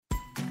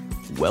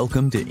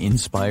Welcome to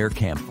Inspire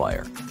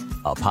Campfire,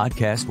 a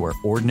podcast where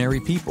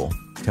ordinary people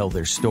tell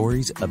their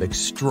stories of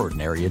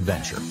extraordinary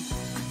adventure.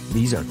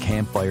 These are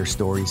campfire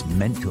stories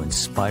meant to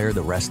inspire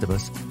the rest of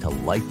us to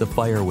light the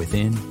fire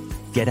within,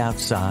 get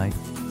outside,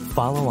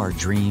 follow our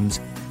dreams,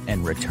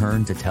 and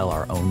return to tell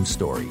our own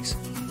stories.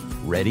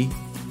 Ready?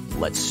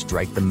 Let's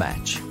strike the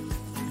match.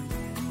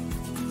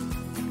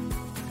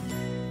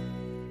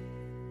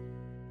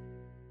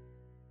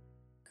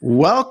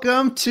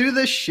 Welcome to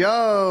the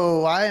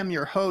show. I am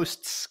your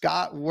host,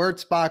 Scott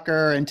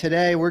Wurzbacher, and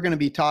today we're going to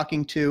be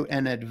talking to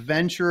an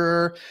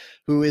adventurer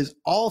who is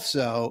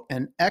also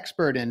an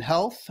expert in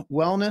health,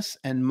 wellness,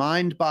 and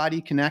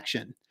mind-body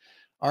connection.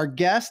 Our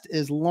guest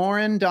is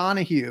Lauren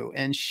Donahue,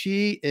 and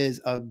she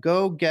is a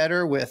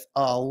go-getter with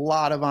a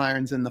lot of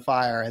irons in the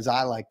fire, as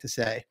I like to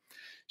say.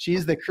 She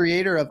is the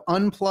creator of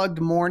Unplugged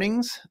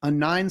Mornings, a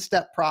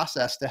 9-step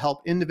process to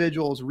help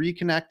individuals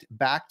reconnect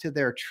back to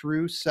their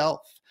true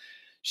self.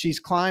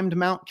 She's climbed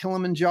Mount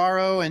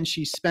Kilimanjaro, and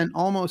she spent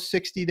almost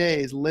 60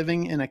 days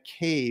living in a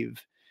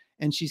cave.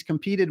 And she's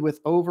competed with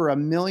over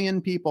 1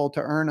 million people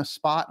to earn a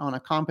spot on a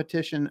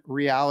competition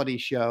reality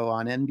show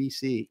on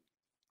NBC.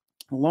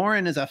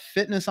 Lauren is a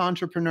fitness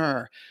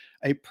entrepreneur,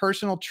 a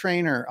personal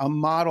trainer, a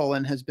model,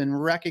 and has been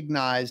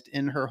recognized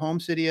in her home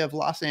city of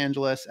Los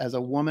Angeles as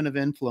a woman of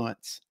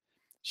influence.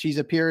 She's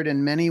appeared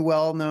in many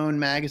well-known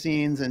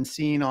magazines and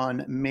seen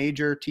on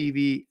major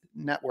TV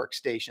network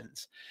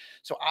stations.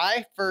 So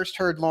I first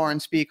heard Lauren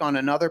speak on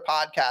another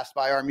podcast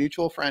by our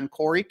mutual friend,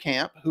 Corey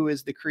Camp, who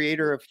is the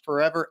creator of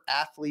Forever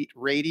Athlete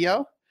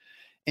Radio.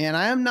 And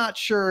I am not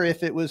sure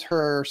if it was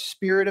her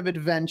spirit of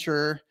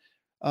adventure,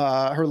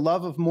 her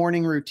love of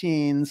morning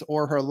routines,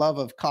 or her love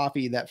of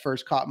coffee that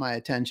first caught my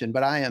attention.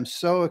 But I am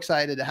so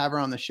excited to have her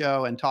on the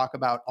show and talk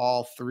about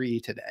all three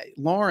today.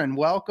 Lauren,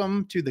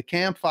 welcome to the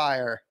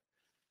campfire.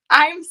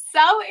 I'm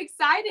so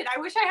excited. I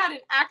wish I had an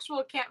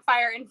actual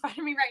campfire in front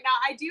of me right now.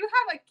 I do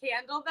have a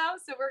candle though,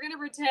 so we're going to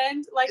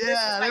pretend like this is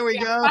my there we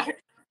campfire.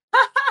 go.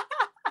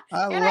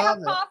 I have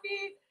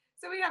coffee.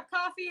 So we have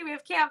coffee, we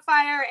have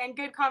campfire, and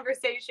good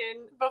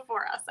conversation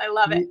before us. I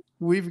love it.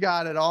 We've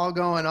got it all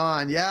going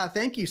on. Yeah,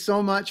 thank you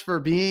so much for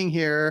being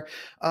here.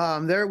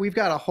 We've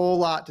got a whole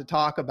lot to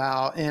talk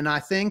about, and I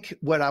think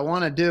what I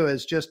want to do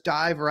is just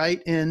dive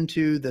right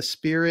into the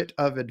spirit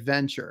of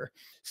adventure.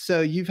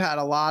 So you've had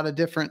a lot of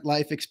different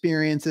life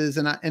experiences,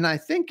 and I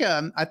think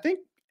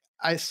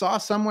I saw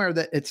somewhere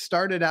that it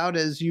started out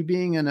as you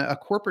being a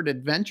corporate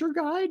adventure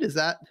guide.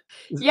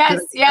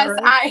 Yes.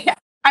 Right?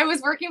 I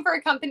was working for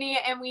a company,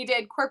 and we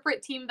did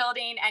corporate team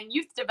building and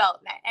youth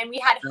development, and we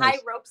had high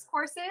ropes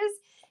courses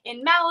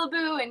in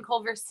Malibu and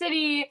Culver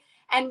City,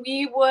 and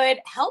we would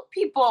help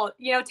people,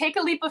 take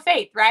a leap of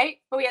faith, right?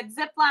 But we had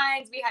zip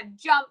lines, we had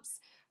jumps,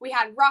 we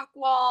had rock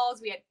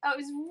walls, it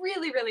was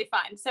really, really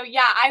fun. So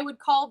yeah, I would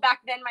call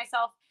back then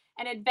myself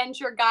an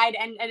adventure guide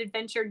and an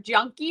adventure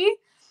junkie.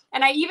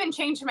 And I even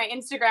changed my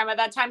Instagram at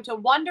that time to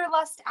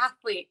Wanderlust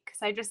Athlete, because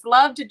I just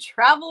love to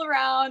travel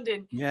around,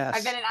 and yes.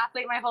 I've been an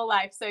athlete my whole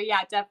life. So yeah,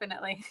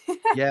 definitely.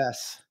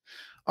 Yes.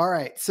 All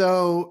right.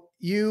 So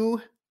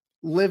you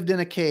lived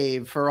in a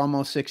cave for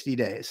almost 60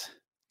 days.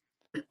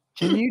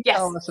 Can you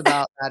tell us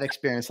about that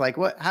experience? Like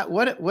what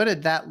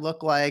did that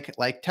look like?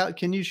 Like, talk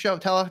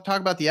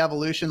about the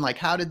evolution. Like,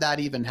 how did that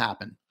even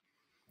happen?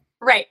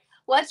 Right.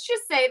 Let's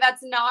just say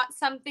that's not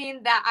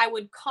something that I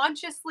would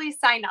consciously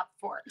sign up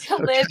for, to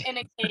live in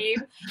a cave.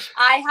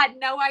 I had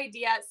no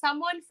idea.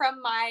 Someone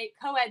from my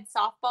co-ed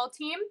softball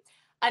team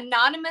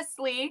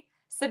anonymously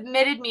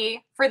submitted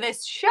me for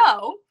this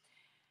show.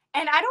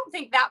 And I don't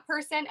think that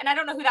person, and I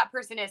don't know who that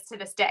person is to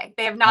this day.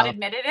 They have not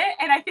admitted it.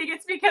 And I think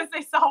it's because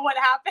they saw what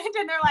happened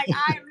and they're like,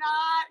 I'm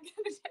not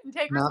going to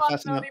take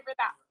responsibility for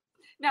that.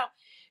 No.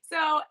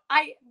 So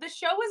the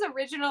show was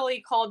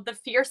originally called The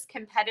Fierce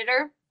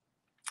Competitor.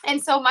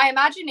 And so my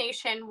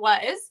imagination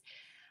was,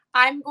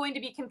 I'm going to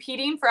be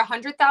competing for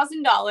 $100,000.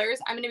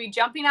 I'm going to be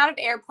jumping out of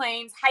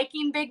airplanes,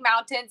 hiking big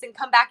mountains, and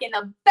come back in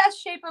the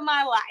best shape of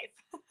my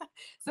life.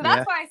 So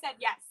that's why I said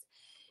yes.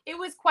 It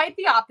was quite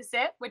the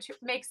opposite, which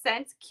makes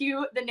sense.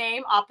 Cue the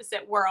name,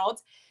 opposite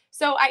worlds.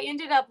 So I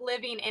ended up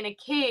living in a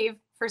cave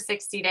for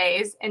 60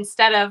 days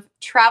instead of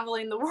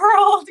traveling the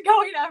world,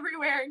 going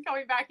everywhere and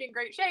coming back in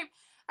great shape.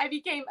 I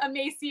became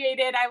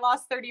emaciated. I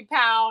lost 30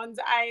 pounds.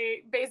 I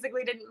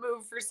basically didn't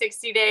move for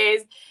 60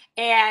 days.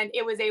 And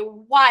it was a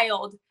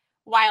wild,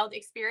 wild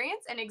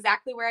experience, and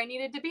exactly where I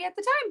needed to be at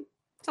the time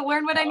to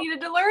learn what I needed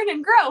to learn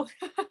and grow.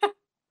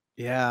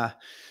 Yeah.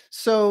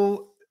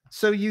 So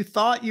you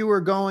thought you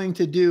were going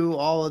to do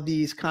all of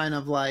these kind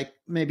of like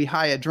maybe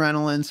high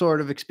adrenaline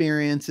sort of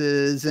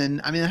experiences. And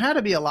I mean, there had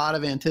to be a lot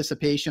of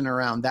anticipation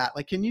around that.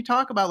 Like, can you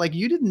talk about, like,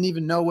 you didn't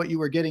even know what you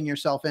were getting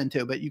yourself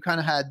into, but you kind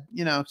of had,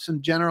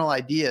 some general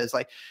ideas.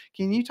 Like,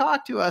 can you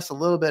talk to us a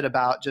little bit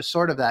about just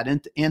sort of that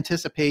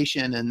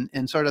anticipation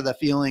and sort of the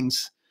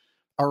feelings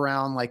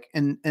around like,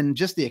 and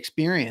just the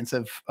experience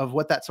of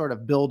what that sort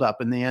of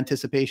buildup and the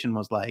anticipation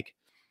was like?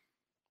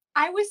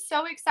 I was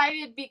so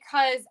excited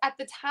because at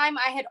the time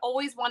I had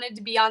always wanted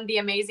to be on The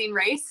Amazing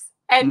Race.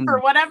 And for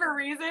whatever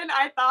reason,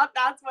 I thought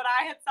that's what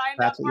I had signed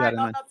up That's what for. you I had in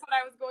thought mind. that's what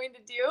I was going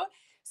to do.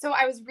 So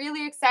I was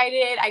really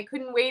excited. I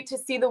couldn't wait to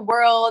see the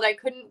world. I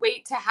couldn't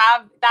wait to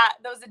have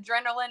those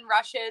adrenaline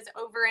rushes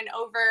over and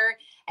over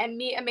and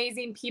meet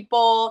amazing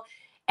people.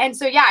 And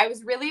so, yeah, I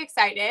was really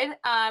excited.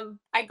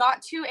 I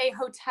got to a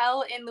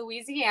hotel in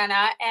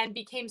Louisiana and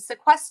became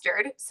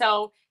sequestered.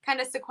 So,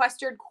 kind of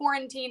sequestered,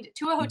 quarantined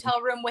to a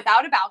hotel room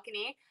without a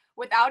balcony,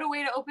 without a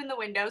way to open the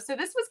window. So,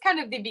 this was kind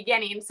of the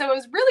beginning. So, it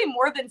was really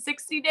more than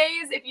 60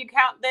 days if you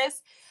count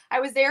this. I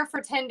was there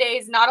for 10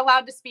 days, not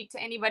allowed to speak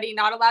to anybody,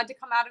 not allowed to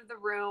come out of the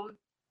room.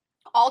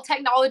 All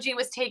technology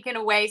was taken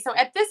away. So,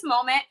 at this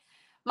moment,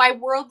 my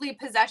worldly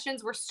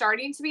possessions were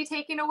starting to be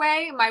taken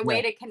away, my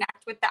way to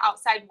connect with the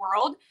outside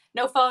world.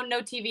 No phone,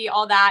 no TV,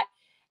 all that.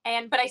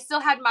 But I still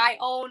had my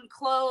own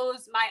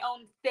clothes, my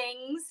own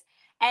things.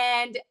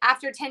 And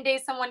after 10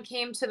 days, someone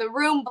came to the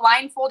room,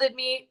 blindfolded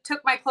me,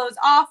 took my clothes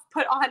off,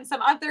 put on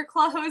some other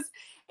clothes,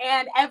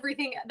 and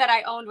everything that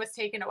I owned was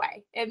taken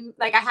away. And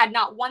like I had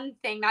not one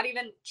thing, not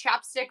even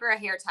chapstick or a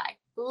hair tie,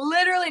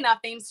 literally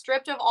nothing,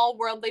 stripped of all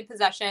worldly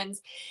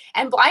possessions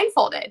and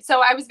blindfolded.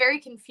 So I was very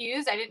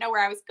confused. I didn't know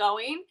where I was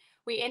going.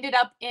 We ended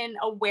up in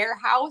a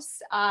warehouse.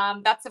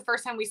 That's the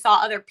first time we saw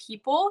other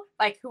people,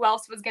 like who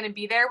else was going to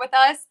be there with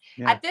us.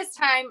 Yeah. At this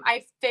time,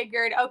 I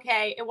figured,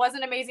 okay, it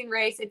wasn't Amazing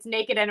Race. It's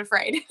Naked and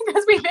Afraid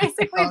because we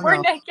basically were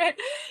naked. Yeah,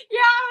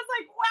 I was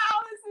like,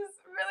 wow, this is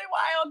really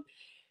wild.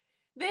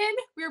 Then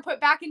we were put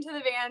back into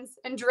the vans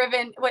and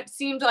driven what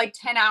seemed like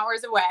 10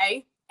 hours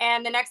away.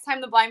 And the next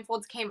time the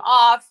blindfolds came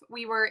off,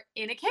 we were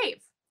in a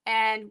cave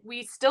and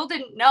we still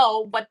didn't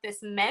know what this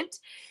meant.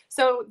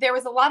 So there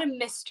was a lot of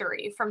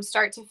mystery from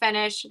start to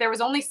finish. There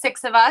was only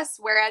 6 of us,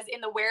 whereas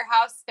in the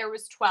warehouse there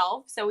was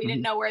 12. So we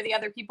didn't know where the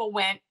other people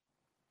went.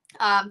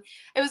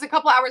 It was a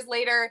couple hours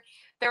later.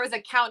 There was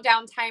a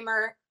countdown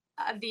timer.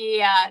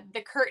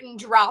 The curtain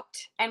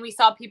dropped and we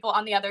saw people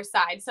on the other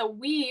side. So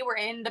we were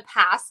in the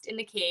past in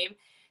the cave.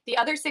 The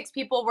other 6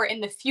 people were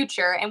in the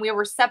future and we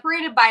were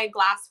separated by a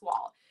glass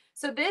wall.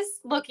 So this,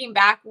 looking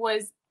back,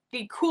 was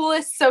the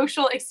coolest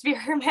social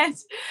experiment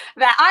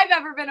that I've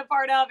ever been a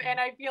part of. And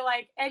I feel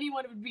like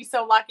anyone would be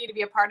so lucky to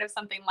be a part of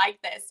something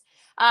like this.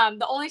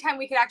 The only time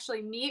we could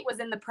actually meet was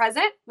in the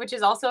present, which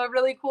is also a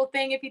really cool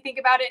thing if you think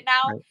about it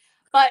now. Right.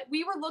 But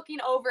we were looking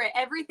over at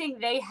everything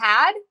they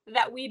had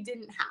that we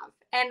didn't have.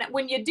 And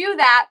when you do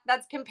that,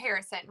 that's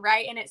comparison,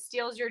 right? And it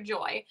steals your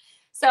joy.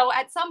 So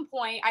at some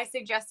point, I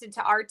suggested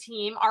to our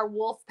team, our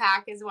wolf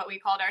pack is what we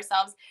called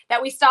ourselves,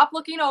 that we stop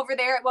looking over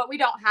there at what we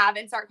don't have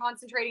and start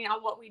concentrating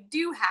on what we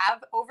do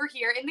have over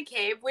here in the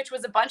cave, which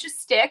was a bunch of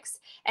sticks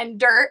and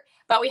dirt,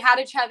 but we had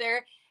each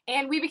other.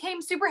 And we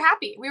became super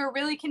happy. We were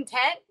really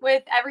content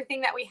with everything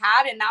that we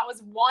had. And that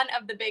was one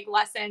of the big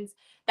lessons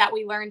that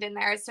we learned in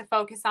there, is to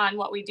focus on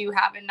what we do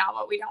have and not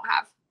what we don't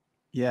have.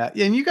 Yeah.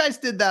 And you guys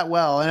did that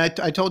well. And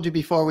I told you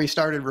before we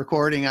started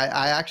recording,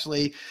 I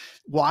actually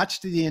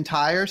watched the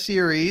entire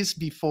series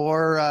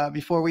before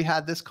we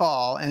had this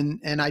call. And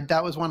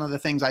that was one of the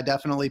things I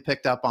definitely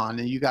picked up on.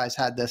 And you guys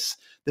had this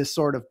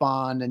sort of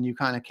bond and you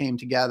kind of came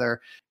together.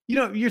 You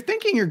know, you're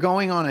thinking you're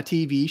going on a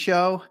TV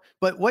show,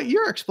 but what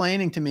you're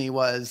explaining to me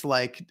was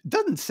like,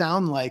 doesn't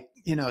sound like,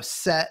 you know,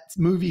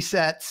 movie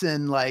sets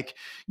and like,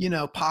 you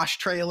know, posh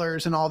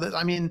trailers and all this.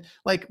 I mean,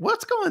 like,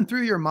 what's going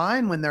through your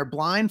mind when they're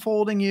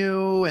blindfolding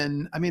you?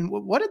 And I mean,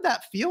 what did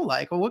that feel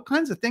like? Well, what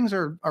kinds of things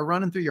are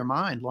running through your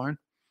mind, Lauren?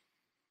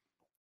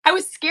 I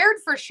was scared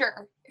for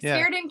sure.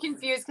 Scared and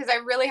confused because I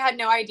really had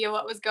no idea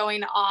what was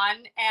going on.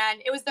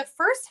 And it was the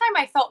first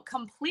time I felt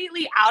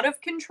completely out of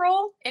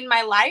control in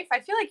my life. I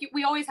feel like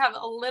we always have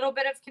a little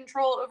bit of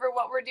control over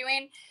what we're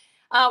doing.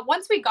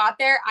 Once we got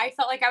there, I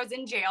felt like I was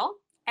in jail.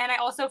 And I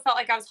also felt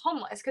like I was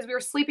homeless because we were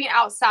sleeping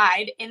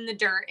outside in the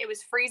dirt. It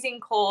was freezing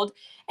cold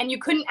and you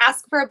couldn't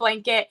ask for a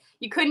blanket.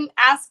 You couldn't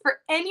ask for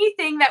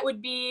anything that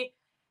would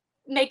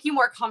make you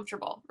more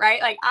comfortable,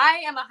 right? Like,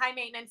 I am a high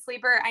maintenance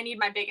sleeper. I need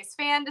my biggest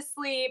fan to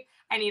sleep.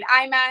 I need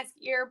eye mask,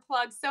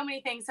 earplugs, so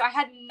many things. So I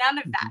had none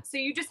of that. So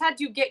you just had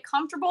to get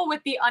comfortable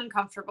with the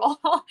uncomfortable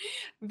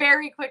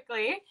very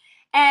quickly.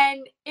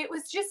 And it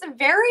was just a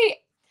very,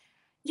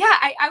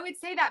 I would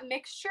say that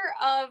mixture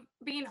of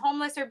being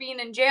homeless or being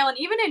in jail. And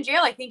even in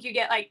jail, I think you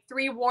get like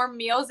 3 warm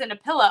meals and a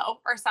pillow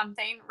or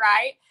something,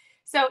 right?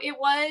 So it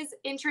was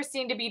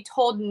interesting to be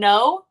told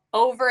no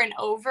over and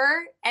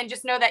over and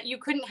just know that you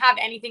couldn't have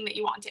anything that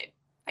you wanted.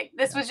 Like,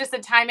 this was just a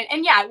time.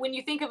 And yeah, when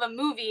you think of a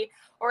movie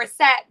or a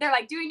set, they're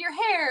like doing your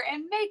hair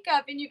and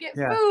makeup and you get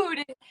food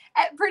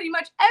and pretty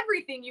much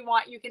everything you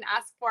want, you can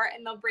ask for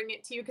and they'll bring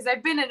it to you. Because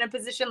I've been in a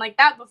position like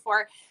that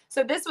before.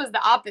 So this was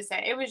the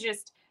opposite. It was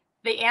just,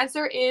 the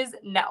answer is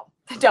no.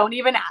 Don't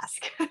even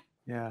ask.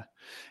 Yeah.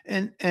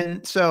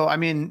 And so, I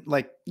mean,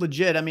 like,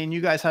 legit, I mean, you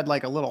guys had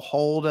like a little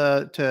hole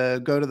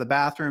to go to the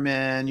bathroom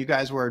in. You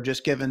guys were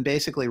just given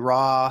basically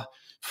raw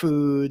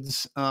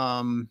foods,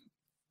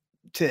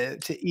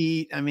 to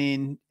eat. I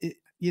mean,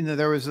 you know,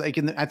 there was like,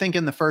 I think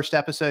in the first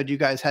episode, you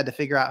guys had to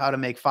figure out how to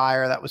make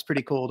fire. That was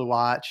pretty cool to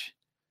watch.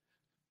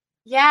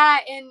 Yeah,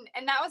 and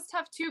that was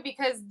tough too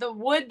because the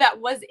wood that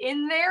was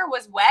in there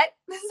was wet.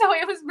 So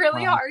it was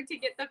really Wow. hard to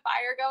get the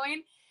fire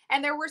going.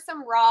 And there were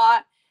some raw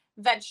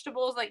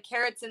vegetables like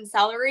carrots and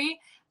celery.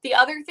 The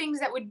other things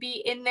that would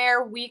be in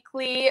there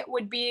weekly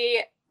would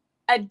be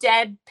a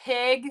dead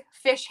pig,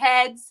 fish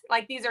heads.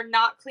 Like these are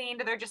not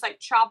cleaned, they're just like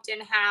chopped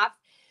in half.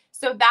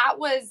 So that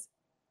was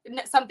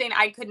something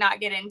I could not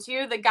get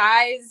into. The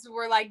guys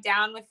were like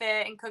down with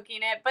it and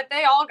cooking it, but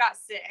they all got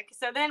sick.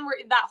 So then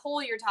that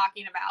hole you're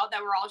talking about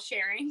that we're all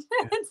sharing.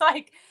 It's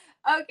like,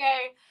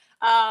 okay,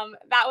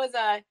 that was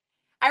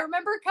I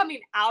remember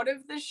coming out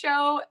of the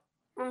show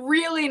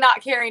really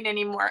not caring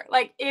anymore.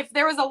 Like if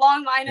there was a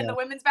long line in Yeah. the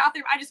women's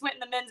bathroom, I just went in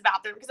the men's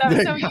bathroom because I was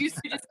There so you go. used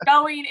to just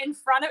going in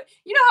front of,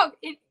 how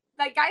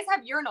like guys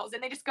have urinals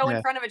and they just go in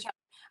Yeah. front of each other.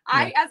 Yeah.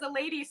 I, as a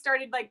lady,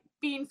 started like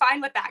being fine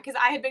with that because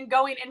I had been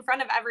going in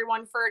front of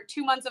everyone for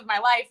 2 months of my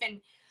life.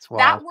 And It's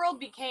that wild. world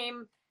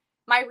became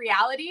my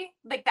reality.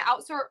 Like the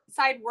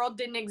outside world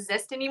didn't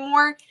exist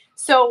anymore.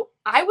 So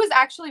I was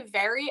actually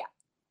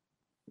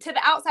to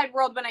the outside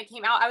world when I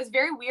came out, I was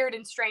very weird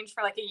and strange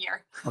for like a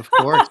year. Of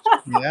course.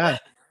 Yeah.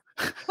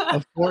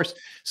 Of course.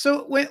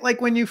 So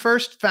when you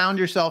first found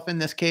yourself in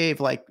this cave,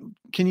 like,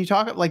 can you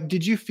talk, like,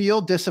 did you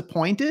feel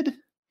disappointed?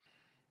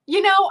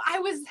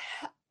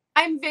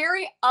 I'm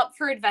very up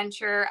for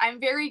adventure. I'm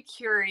very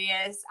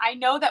curious. I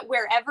know that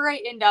wherever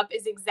I end up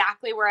is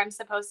exactly where I'm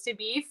supposed to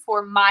be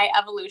for my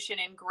evolution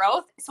and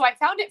growth. So I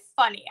found it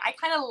funny. I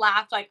kind of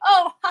laughed like,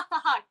 oh, ha,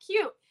 ha, ha,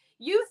 cute.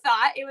 You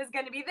thought it was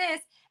going to be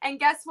this. And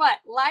guess what?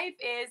 Life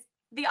is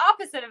the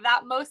opposite of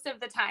that most of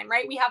the time,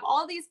 right? We have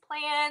all these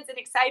plans and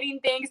exciting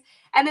things,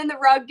 and then the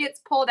rug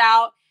gets pulled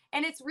out.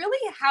 And it's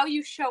really how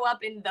you show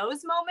up in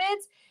those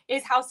moments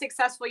is how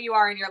successful you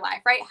are in your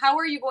life, right? How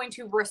are you going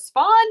to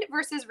respond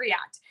versus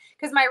react?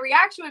 Because my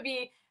reaction would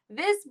be,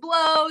 this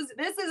blows.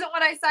 This isn't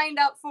what I signed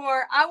up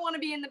for. I want to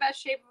be in the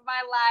best shape of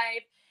my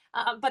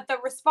life. But the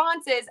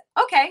response is,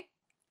 okay,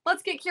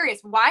 let's get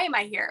curious. Why am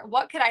I here?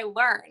 What could I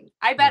learn?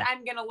 I bet Yeah.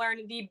 I'm going to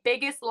learn the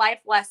biggest life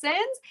lessons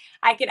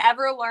I could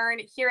ever learn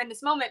here in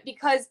this moment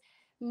because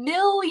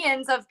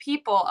millions of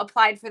people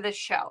applied for this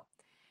show.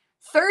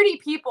 30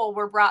 people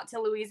were brought to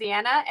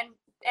Louisiana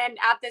and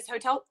at this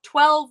hotel,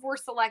 12 were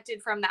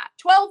selected from that.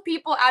 12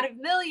 people out of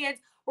millions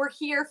were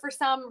here for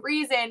some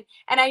reason.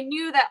 And I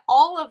knew that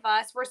all of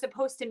us were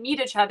supposed to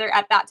meet each other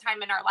at that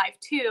time in our life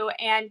too.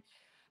 And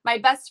my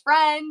best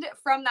friend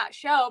from that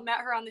show, met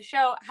her on the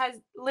show,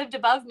 has lived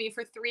above me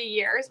for 3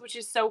 years, which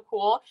is so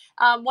cool.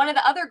 One of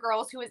the other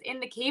girls who was in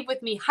the cave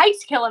with me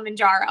hiked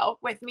Kilimanjaro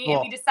with me.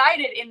 And we Cool.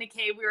 decided in the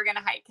cave we were going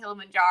to hike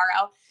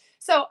Kilimanjaro.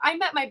 So I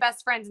met my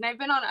best friends and I've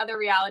been on other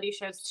reality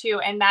shows too.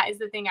 And that is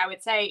the thing I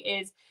would say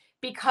is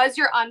because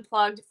you're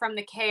unplugged from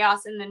the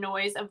chaos and the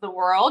noise of the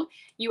world,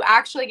 you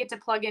actually get to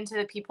plug into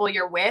the people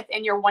you're with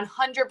and you're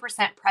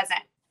 100%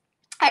 present.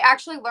 I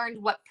actually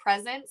learned what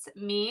presence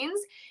means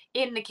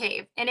in the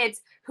cave. And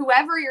it's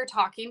whoever you're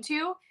talking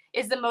to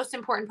is the most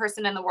important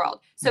person in the world.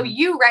 So Mhm.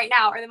 you right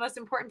now are the most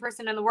important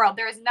person in the world.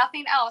 There is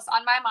nothing else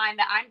on my mind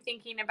that I'm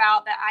thinking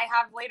about that I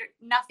have later.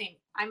 Nothing.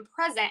 I'm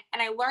present.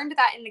 And I learned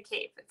that in the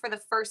cave for the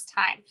first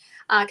time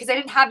because I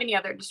didn't have any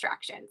other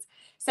distractions.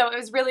 So it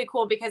was really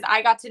cool because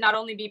I got to not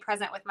only be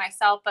present with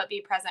myself, but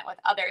be present with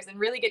others and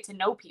really get to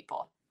know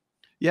people.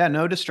 Yeah,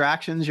 no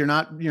distractions. You're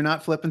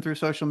not flipping through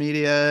social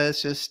media.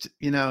 It's just,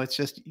 it's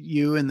just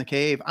you in the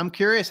cave. I'm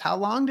curious, how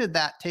long did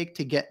that take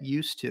to get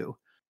used to?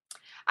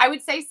 I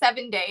would say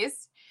 7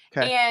 days.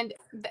 Okay.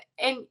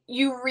 And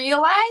you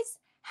realize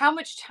how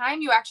much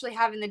time you actually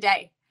have in the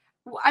day.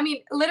 I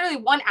mean, literally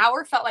 1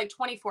 hour felt like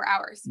 24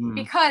 hours Mm,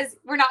 because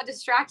we're not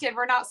distracted.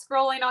 We're not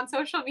scrolling on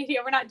social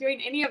media. We're not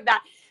doing any of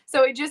that.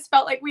 So it just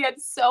felt like we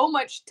had so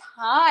much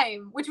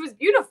time, which was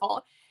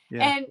beautiful.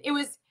 yeah. And it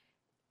was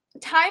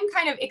time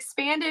kind of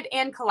expanded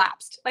and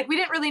collapsed. Like we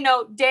didn't really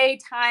know day,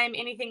 time,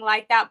 anything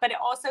like that, but it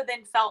also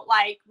then felt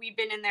like we've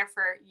been in there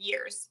for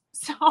years.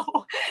 So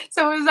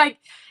it was like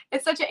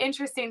it's such an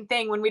interesting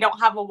thing when we don't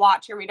have a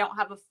watch or we don't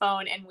have a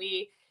phone and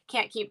we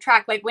can't keep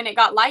track. Like when it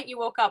got light, you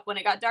woke up. When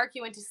it got dark,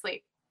 you went to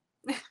sleep.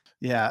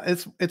 Yeah,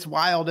 it's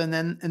wild. And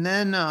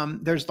then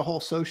there's the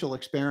whole social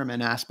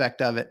experiment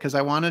aspect of it. Cause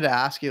I wanted to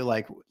ask you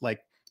like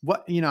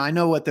what, I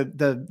know what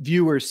the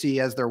viewers see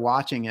as they're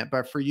watching it,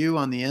 but for you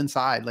on the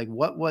inside, like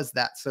what was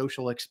that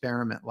social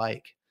experiment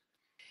like?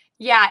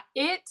 Yeah,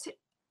 it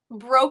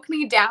broke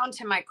me down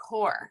to my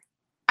core.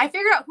 I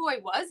figured out who I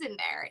was in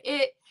there.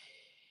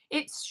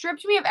 It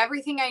stripped me of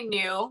everything I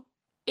knew.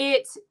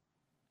 It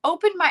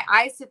opened my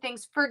eyes to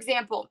things. For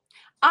example,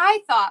 I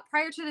thought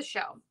prior to the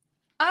show,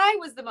 I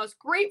was the most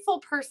grateful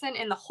person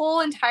in the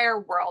whole entire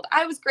world.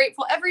 I was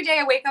grateful every day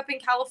I wake up in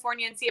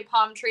California and see a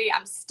palm tree.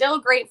 I'm still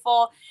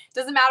grateful.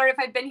 Doesn't matter if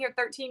I've been here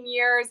 13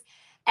 years.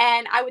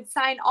 And I would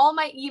sign all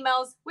my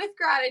emails with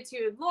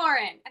gratitude,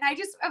 Lauren. And I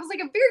was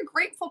like a very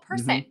grateful Mhm.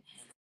 person.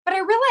 But I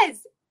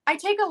realized I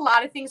take a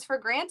lot of things for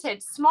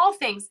granted, small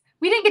things.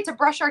 We didn't get to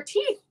brush our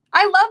teeth.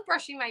 I love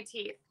brushing my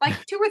teeth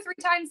like 2 or 3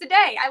 times a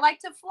day. I like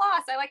to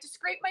floss. I like to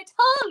scrape my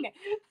tongue.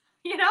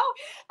 You know,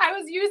 I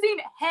was using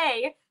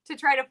hay to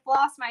try to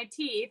floss my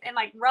teeth and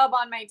like rub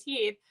on my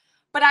teeth.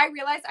 But I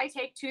realized I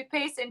take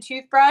toothpaste and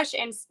toothbrush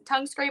and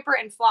tongue scraper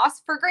and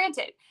floss for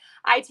granted.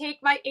 I take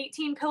my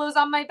 18 pillows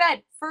on my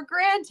bed for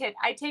granted.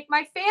 I take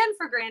my fan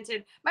for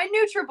granted, my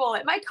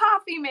NutriBullet, my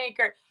coffee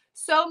maker.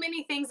 So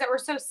many things that were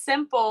so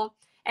simple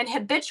and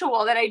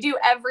habitual that I do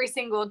every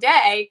single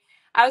day.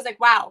 I was like,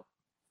 wow,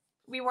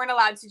 we weren't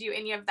allowed to do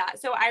any of that.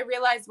 So I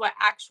realized what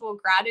actual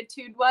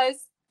gratitude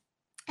was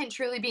and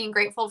truly being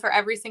grateful for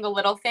every single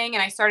little thing.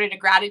 And I started a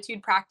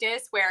gratitude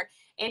practice where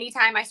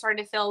anytime I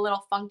started to feel a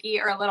little funky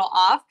or a little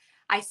off,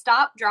 I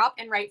stop, drop,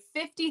 and write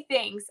 50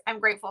 things I'm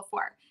grateful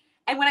for.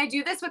 And when I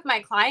do this with my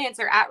clients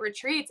or at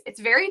retreats, it's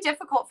very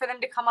difficult for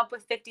them to come up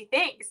with 50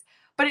 things,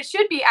 but it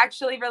should be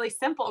actually really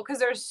simple because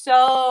there's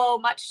so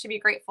much to be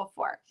grateful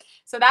for.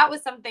 So that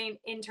was something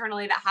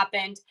internally that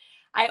happened.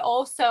 I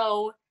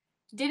also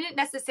didn't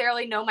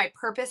necessarily know my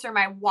purpose or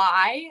my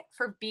why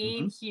for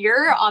being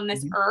here on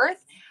this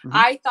earth.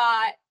 I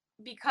thought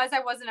because I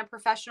wasn't a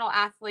professional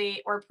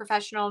athlete or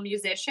professional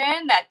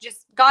musician that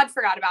just God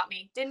forgot about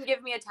me, didn't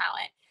give me a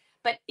talent.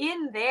 But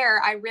in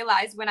there, I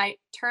realized when I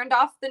turned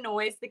off the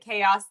noise, the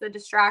chaos, the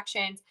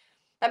distractions,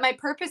 that my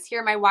purpose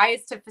here, my why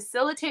is to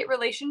facilitate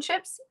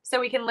relationships so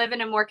we can live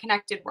in a more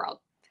connected world.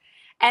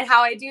 And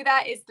how I do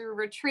that is through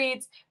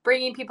retreats,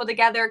 bringing people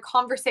together,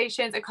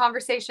 conversations, a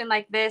conversation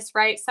like this,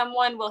 right?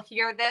 Someone will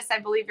hear this. I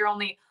believe you're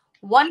only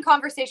one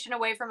conversation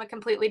away from a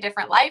completely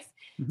different life.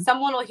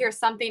 Someone will hear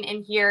something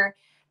in here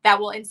that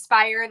will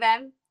inspire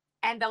them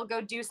and they'll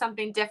go do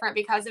something different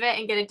because of it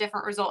and get a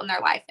different result in their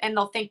life. And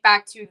they'll think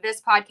back to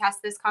this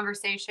podcast, this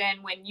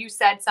conversation, when you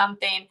said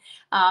something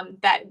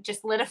that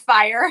just lit a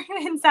fire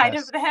inside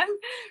of them,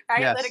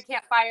 right? Lit a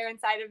campfire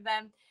inside of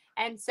them.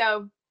 And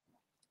so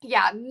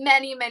yeah,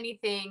 many, many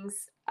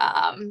things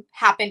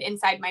happened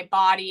inside my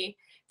body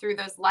through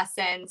those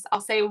lessons.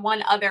 I'll say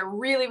one other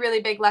really,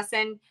 really big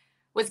lesson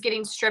was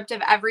getting stripped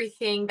of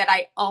everything that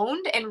I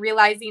owned and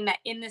realizing that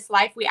in this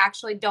life, we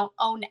actually don't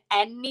own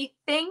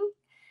anything.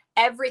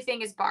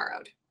 Everything is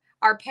borrowed.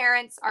 Our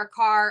parents, our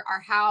car,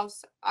 our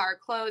house, our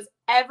clothes,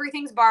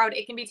 everything's borrowed.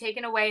 It can be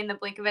taken away in the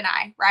blink of an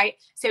eye, right?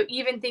 So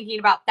even thinking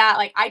about that,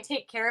 like I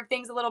take care of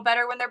things a little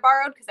better when they're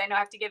borrowed because I know I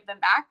have to give them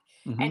back.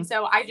 And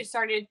so I just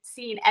started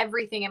seeing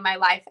everything in my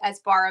life as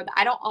borrowed.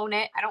 I don't own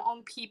it. I don't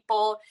own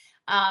people.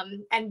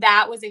 And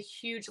that was a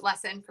huge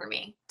lesson for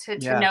me to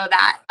know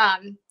that,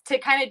 to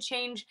kind of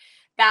change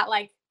that,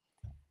 like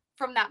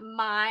from that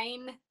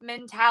mine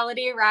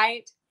mentality,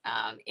 right?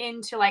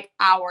 Into like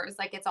ours,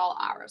 like it's all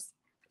ours.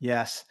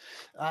 Yes,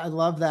 I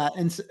love that.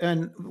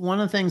 And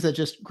one of the things that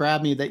just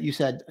grabbed me that you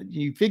said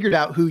you figured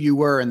out who you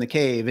were in the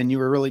cave, and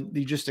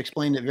you just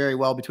explained it very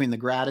well between the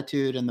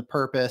gratitude and the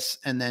purpose,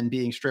 and then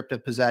being stripped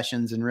of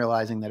possessions and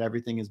realizing that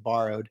everything is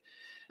borrowed.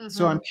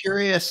 So I'm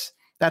curious,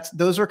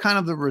 those are kind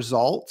of the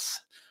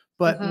results,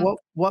 but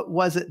what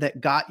was it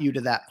that got you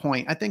to that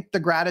point? I think the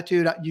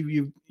gratitude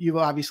you've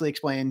obviously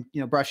explained,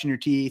 brushing your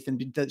teeth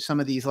and some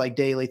of these like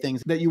daily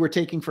things that you were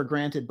taking for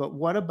granted. But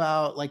what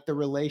about like the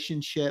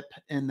relationship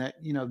and that,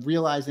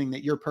 realizing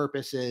that your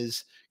purpose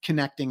is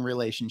connecting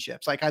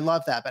relationships? Like I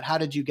love that, but how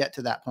did you get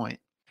to that point?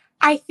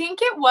 I think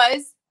it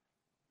was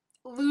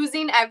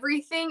losing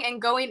everything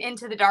and going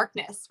into the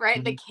darkness,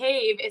 right? The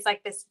cave is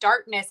like this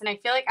darkness. And I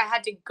feel like I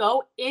had to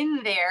go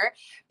in there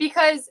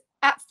because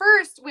at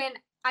first when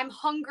I'm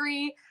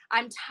hungry,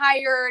 I'm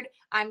tired,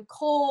 I'm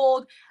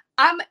cold,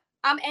 I'm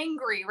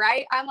angry,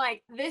 right? I'm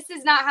like, this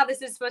is not how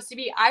this is supposed to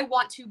be. I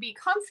want to be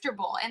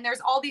comfortable. And there's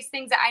all these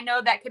things that I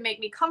know that could make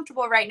me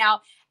comfortable right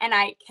now, and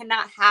I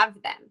cannot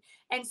have them.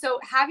 And so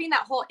having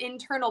that whole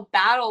internal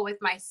battle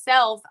with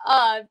myself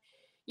of,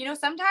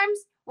 sometimes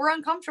we're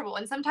uncomfortable.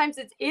 And sometimes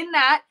it's in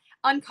that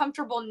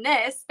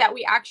uncomfortableness that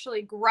we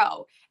actually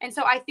grow. And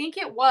so I think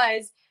it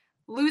was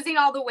losing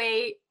all the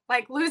weight,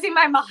 like losing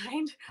my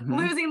mind,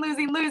 losing,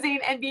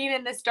 and being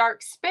in this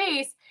dark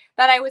space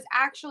that I was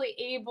actually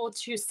able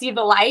to see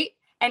the light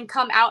and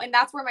come out. And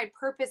that's where my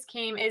purpose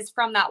came, is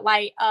from that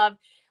light of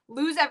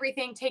lose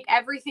everything, take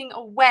everything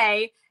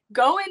away,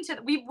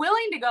 be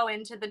willing to go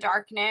into the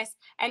darkness,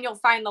 and you'll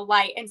find the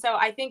light. And so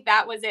I think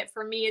that was it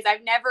for me, is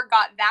I've never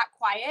got that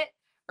quiet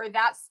or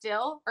that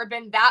still or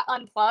been that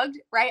unplugged,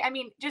 right? I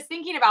mean, just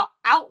thinking about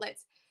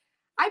outlets,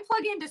 I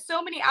plug into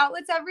so many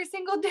outlets every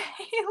single day,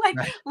 like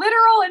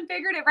literal and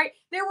figurative, right?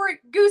 There were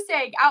goose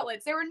egg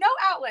outlets. There were no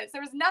outlets.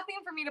 There was nothing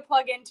for me to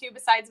plug into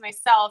besides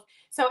myself.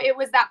 So it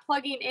was that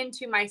plugging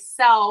into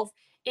myself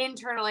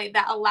internally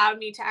that allowed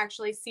me to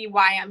actually see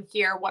why I'm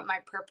here, what my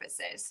purpose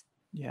is.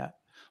 Yeah.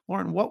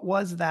 Lauren, what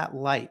was that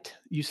light?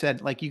 You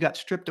said like you got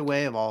stripped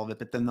away of all of it,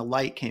 but then the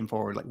light came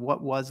forward. Like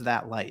what was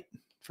that light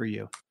for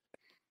you?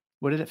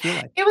 What did it feel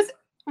like?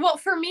 Well,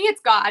 for me,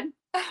 it's God.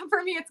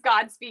 For me, it's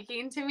God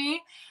speaking to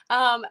me.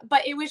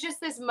 But it was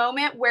just this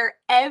moment where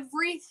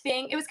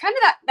everything, it was kind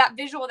of that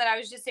visual that I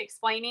was just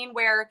explaining,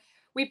 where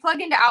we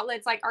plug into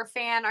outlets like our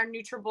fan, our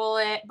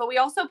NutriBullet, but we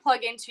also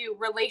plug into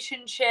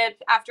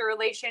relationship after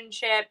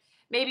relationship,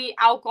 maybe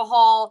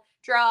alcohol,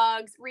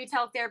 drugs,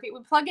 retail therapy.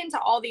 We plug into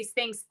all these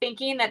things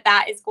thinking that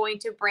that is going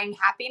to bring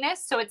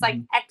happiness. So it's like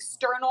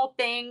external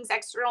things,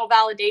 external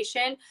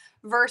validation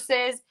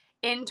versus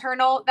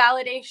internal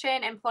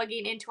validation and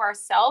plugging into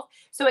ourself.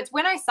 So it's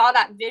when I saw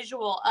that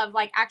visual of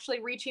like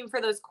actually reaching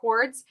for those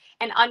cords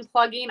and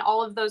unplugging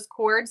all of those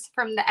cords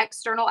from the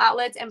external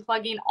outlets and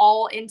plugging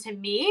all into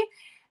me,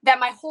 that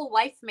my whole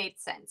life made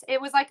sense.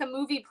 It was like a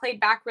movie played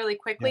back really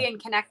quickly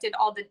and connected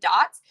all the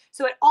dots.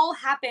 So it all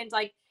happened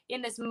like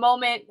in this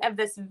moment of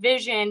this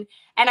vision.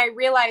 And I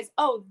realized,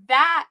 oh,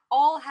 that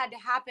all had to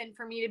happen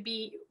for me to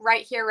be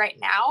right here, right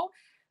now.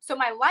 So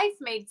my life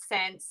made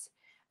sense.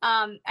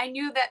 I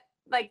knew that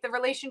like the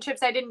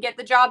relationships I didn't get,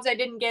 the jobs I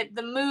didn't get,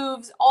 the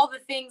moves, all the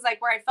things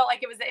like where I felt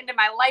like it was the end of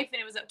my life and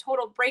it was a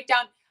total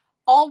breakdown,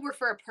 all were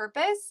for a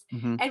purpose.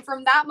 And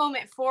from that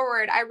moment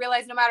forward, I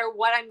realized no matter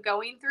what I'm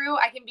going through,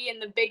 I can be in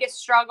the biggest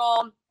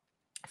struggle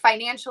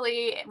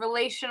financially,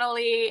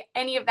 relationally,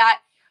 any of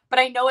that. But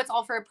I know it's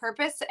all for a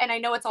purpose and I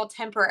know it's all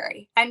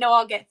temporary. I know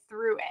I'll get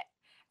through it.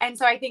 And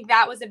so I think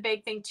that was a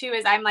big thing too,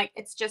 is I'm like,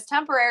 it's just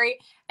temporary.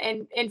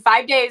 And in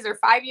 5 days or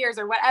 5 years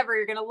or whatever,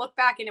 you're going to look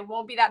back and it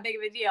won't be that big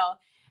of a deal.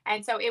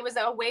 And so it was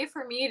a way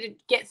for me to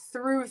get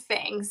through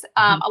things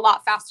a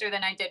lot faster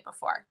than I did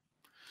before.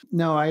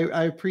 No,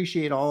 I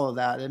appreciate all of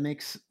that. It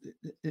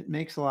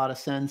makes a lot of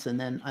sense. And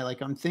then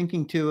I'm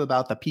thinking too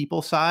about the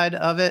people side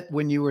of it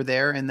when you were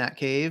there in that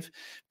cave,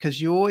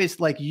 because you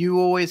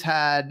always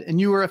had,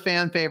 and you were a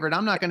fan favorite.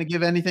 I'm not going to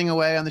give anything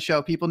away on the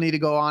show. People need to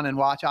go on and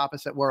watch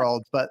Opposite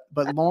Worlds, but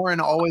Lauren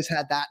always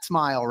had that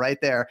smile right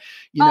there.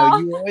 You know,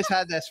 you always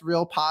had this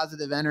real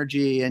positive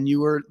energy, and you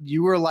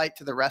were light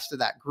to the rest of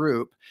that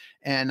group.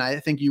 And I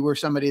think you were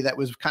somebody that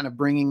was kind of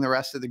bringing the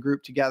rest of the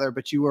group together,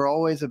 but you were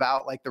always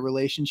about like the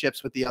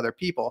relationships with the other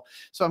people.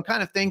 So I'm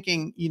kind of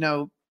thinking, you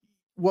know,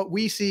 what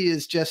we see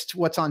is just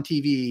what's on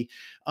TV.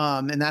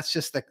 And that's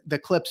just the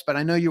clips, but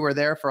I know you were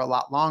there for a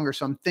lot longer.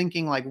 So I'm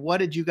thinking like, what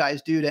did you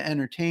guys do to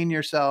entertain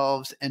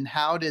yourselves? And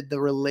how did the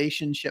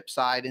relationship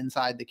side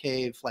inside the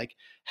cave, like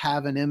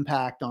have an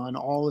impact on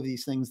all of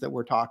these things that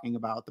we're talking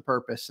about, the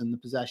purpose and the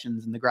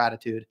possessions and the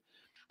gratitude?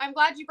 I'm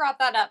glad you brought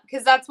that up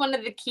because that's one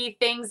of the key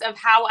things of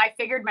how I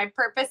figured my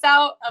purpose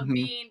out of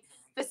being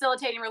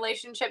facilitating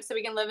relationships so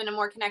we can live in a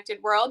more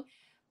connected world,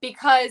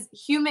 because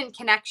human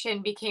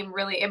connection became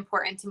really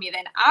important to me.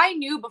 Then I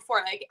knew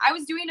before, like I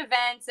was doing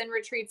events and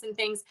retreats and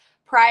things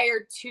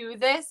prior to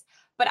this,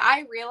 but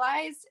I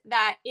realized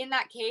that in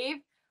that cave,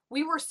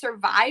 we were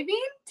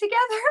surviving together.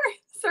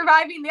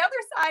 Surviving. The other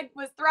side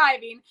was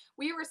thriving.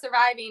 We were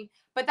surviving.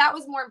 But that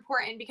was more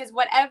important because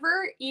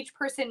whatever each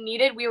person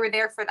needed, we were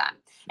there for them.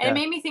 And it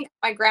made me think of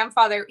my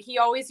grandfather. He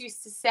always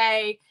used to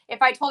say,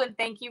 if I told him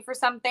thank you for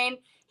something,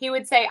 he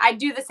would say, I'd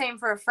do the same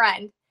for a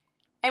friend.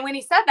 And when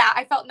he said that,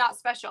 I felt not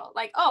special.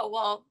 Like, oh,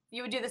 well,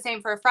 you would do the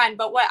same for a friend.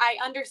 But what I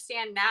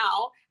understand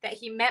now that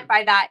he meant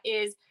by that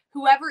is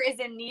whoever is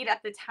in need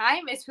at the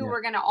time is who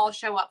we're going to all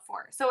show up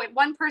for. So if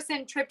one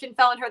person tripped and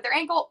fell and hurt their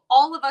ankle,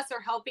 all of us are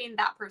helping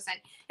that person.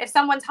 If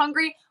someone's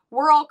hungry,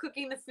 we're all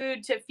cooking the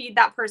food to feed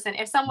that person.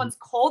 If someone's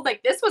cold,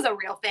 like this was a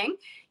real thing.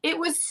 It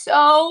was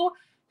so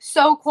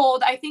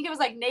cold. I think it was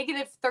like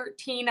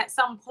 -13 at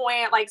some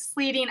point, like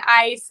sleeting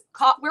ice.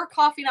 We're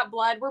coughing up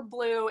blood. We're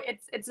blue.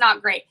 It's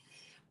not great.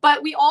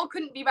 But we all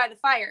couldn't be by the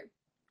fire.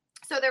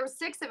 So there were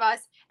 6 of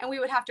us and we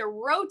would have to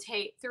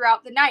rotate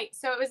throughout the night.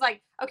 So it was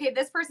like, okay,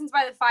 this person's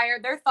by the fire.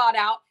 They're thawed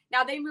out.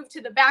 Now they move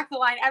to the back of the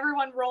line.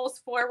 Everyone rolls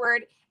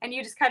forward and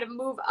you just kind of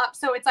move up.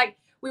 So it's like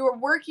we were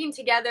working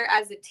together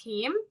as a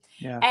team.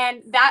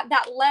 And that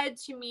led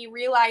to me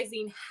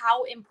realizing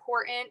how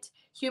important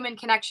human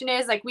connection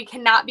is. Like we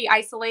cannot be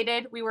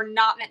isolated. We were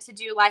not meant to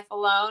do life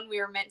alone. We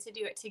were meant to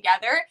do it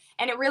together.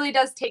 And it really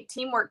does take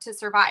teamwork to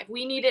survive.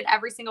 We needed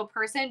every single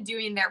person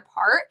doing their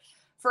part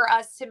for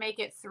us to make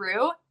it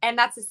through. And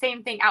that's the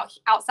same thing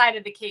outside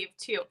of the cave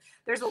too.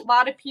 There's a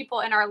lot of people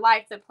in our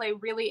life that play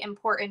really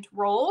important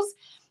roles.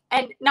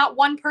 And not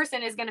one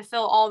person is going to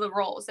fill all the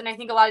roles. And I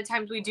think a lot of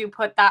times we do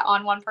put that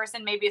on one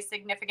person, maybe a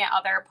significant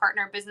other,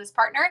 partner, business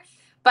partner,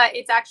 but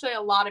it's actually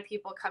a lot of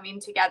people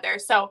coming together.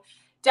 So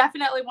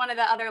definitely one of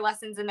the other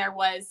lessons in there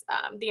was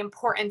the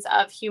importance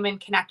of human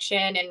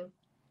connection. And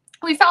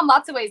we found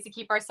lots of ways to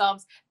keep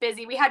ourselves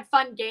busy. We had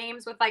fun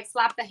games with like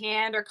slap the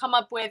hand or come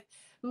up with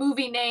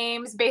movie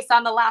names based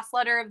on the last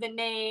letter of the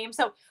name.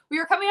 So we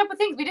were coming up with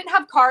things. We didn't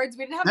have cards.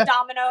 We didn't have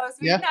dominoes.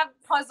 We didn't have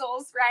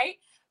puzzles, right?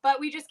 But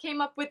we just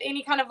came up with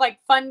any kind of like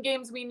fun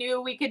games we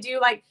knew we could do.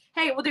 Like,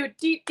 hey, we'll do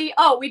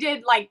we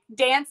did like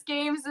dance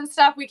games and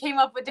stuff. We came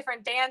up with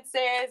different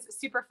dances.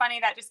 Super funny.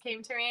 That just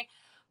came to me.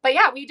 But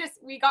yeah,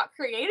 we got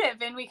creative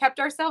and we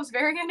kept ourselves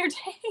very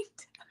entertained.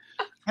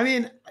 I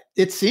mean,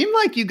 it seemed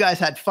like you guys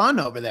had fun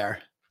over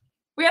there.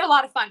 We had a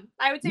lot of fun.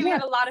 I would say we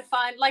had a lot of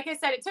fun. Like I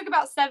said, it took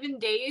about 7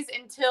 days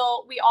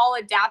until we all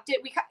adapted.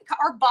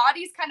 Our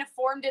bodies kind of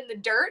formed in the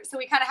dirt. So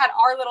we kind of had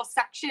our little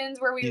sections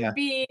where we would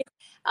be.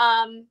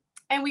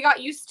 And we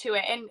got used to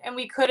it. And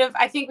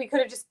I think we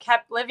could have just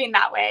kept living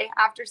that way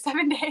after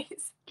 7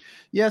 days.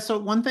 Yeah. So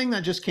one thing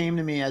that just came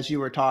to me as you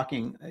were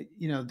talking,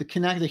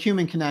 the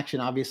human connection,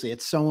 obviously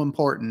it's so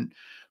important,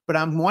 but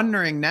I'm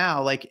wondering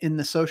now, like in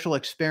the social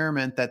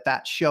experiment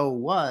that show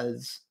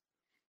was,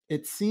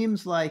 it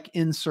seems like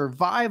in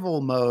survival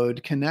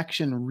mode,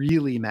 connection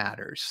really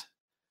matters.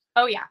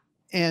 Oh, yeah.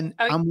 And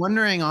Oh, I'm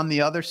wondering on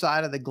the other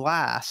side of the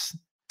glass,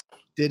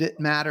 did it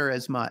matter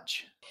as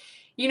much?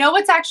 you know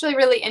what's actually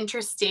really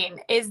interesting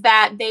is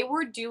that they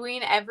were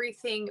doing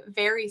everything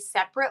very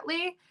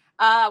separately.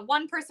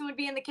 One person would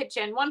be in the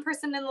kitchen, one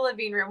person in the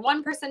living room,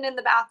 one person in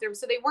the bathroom.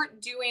 So they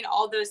weren't doing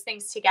all those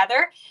things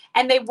together,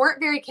 and they weren't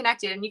very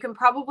connected. And you can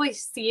probably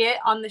see it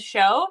on the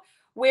show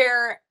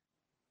where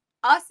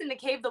us in the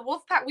cave, the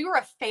wolf pack, we were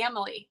a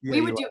family. Yeah, We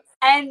you would are. do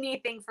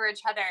anything for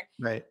each other.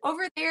 Right.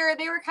 Over there,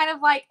 they were kind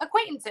of like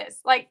acquaintances,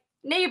 like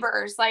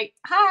neighbors, like,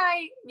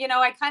 hi,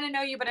 I kind of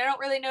know you, but I don't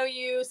really know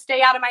you.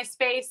 Stay out of my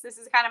space. This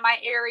is kind of my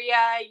area,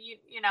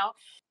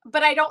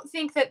 but I don't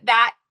think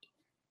that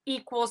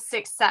equals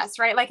success,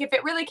 right? Like if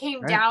it really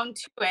came Right. down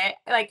to it,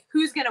 like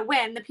who's going to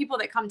win? The people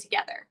that come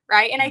together,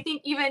 right? And I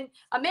think even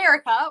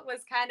America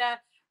was kind of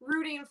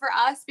rooting for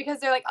us because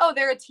they're like, oh,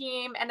 they're a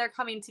team and they're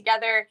coming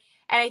together.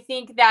 And I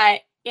think that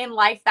in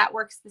life that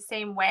works the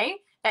same way.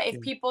 That if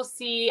Yeah. people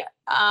see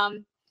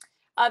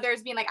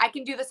others being like, I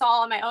can do this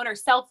all on my own, or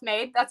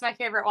self-made. That's my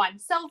favorite one.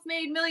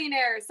 Self-made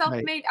millionaire, Right.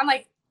 self-made. I'm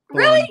like, The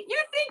really? one.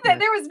 You think that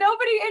there was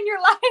nobody in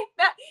your life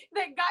that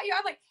got you?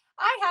 I'm like,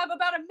 I have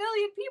about 1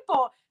 million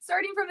people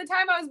starting from the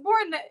time I was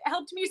born that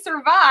helped me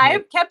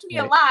survive, Right. kept me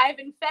Right. alive,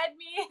 and fed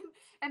me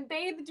and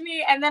bathed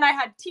me. And then I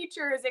had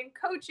teachers and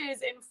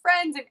coaches and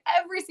friends, and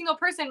every single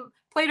person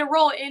played a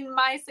role in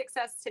my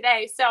success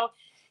today. So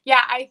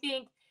yeah, I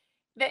think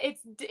that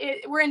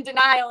we're in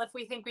denial if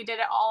we think we did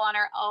it all on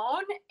our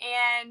own.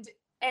 And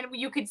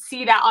you could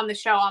see that on the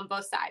show on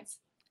both sides.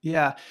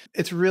 Yeah,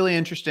 it's really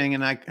interesting.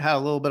 And I had a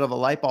little bit of a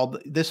light bulb.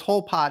 This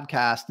whole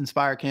podcast,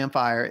 Inspire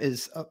Campfire,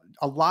 is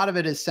a lot of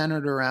it is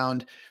centered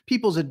around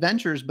people's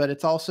adventures, but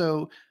it's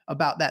also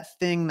about that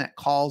thing that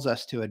calls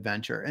us to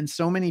adventure. And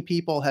so many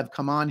people have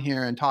come on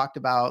here and talked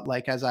about,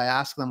 like, as I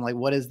ask them, like,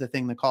 what is the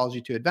thing that calls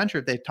you to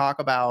adventure? They talk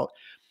about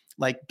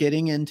like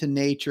getting into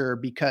nature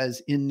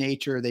because in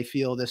nature they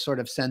feel this sort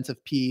of sense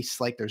of peace,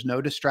 like there's no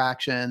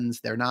distractions,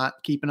 they're not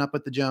keeping up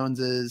with the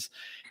Joneses.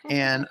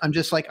 And I'm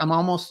just like, I'm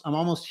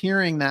almost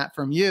hearing that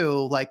from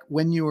you, like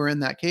when you were in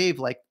that cave,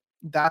 like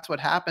that's what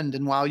happened.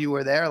 And while you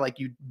were there, like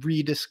you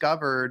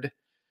rediscovered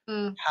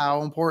Mm.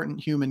 how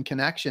important human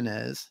connection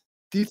is.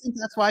 Do you think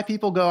that's why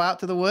people go out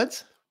to the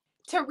woods?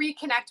 To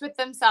reconnect with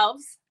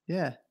themselves.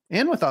 Yeah,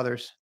 and with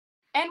others.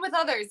 And with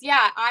others.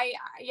 Yeah.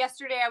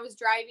 Yesterday I was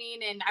driving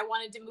and I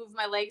wanted to move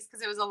my legs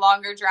because it was a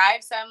longer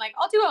drive. So I'm like,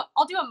 I'll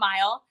do a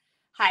mile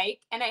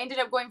hike. And I ended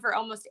up going for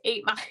almost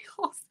 8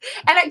 miles.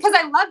 And because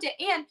I loved it.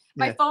 And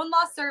my Yeah. phone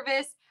lost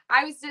service.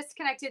 I was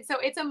disconnected. So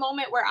it's a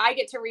moment where I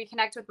get to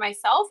reconnect with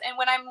myself. And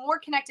when I'm more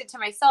connected to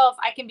myself,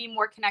 I can be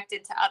more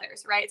connected to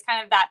others, right? It's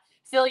kind of that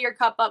fill your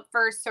cup up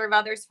first, serve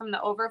others from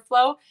the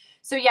overflow.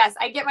 So yes,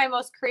 I get my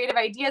most creative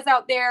ideas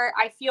out there.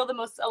 I feel the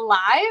most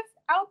alive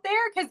out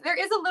there because there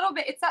is a little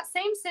bit, it's that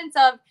same sense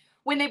of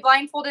when they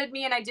blindfolded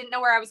me and I didn't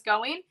know where I was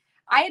going.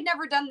 I had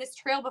never done this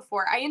trail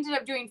before. I ended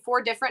up doing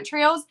 4 different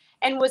trails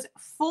and was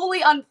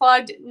fully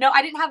unplugged. No,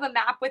 I didn't have a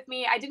map with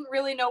me. I didn't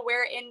really know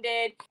where it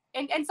ended.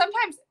 And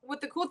sometimes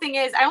what the cool thing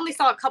is, I only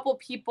saw a couple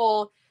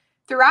people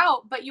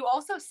throughout, but you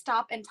also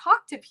stop and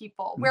talk to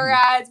people. Mhm.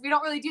 Whereas we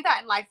don't really do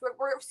that in life.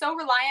 We're so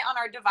reliant on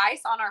our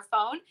device, on our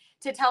phone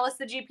to tell us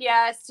the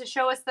GPS, to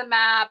show us the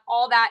map,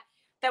 all that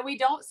we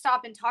don't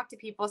stop and talk to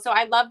people. So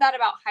I love that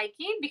about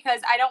hiking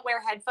because I don't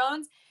wear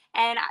headphones.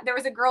 And there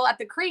was a girl at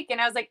the creek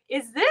and I was like,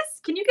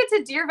 can you get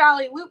to Deer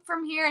Valley Loop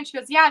from here? And she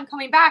goes, yeah, I'm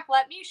coming back.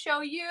 Let me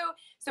show you.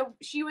 So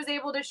she was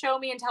able to show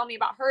me and tell me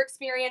about her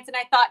experience. And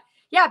I thought,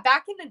 yeah,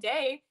 back in the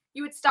day,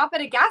 you would stop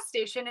at a gas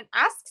station and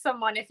ask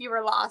someone if you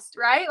were lost,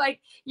 right?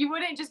 Like you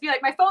wouldn't just be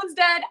like, my phone's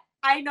dead.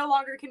 I no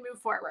longer can move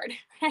forward.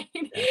 Right?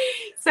 Yeah.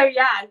 So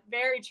yeah,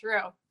 very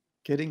true.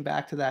 Getting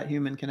back to that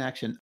human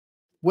connection.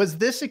 Was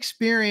this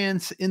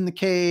experience in the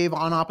cave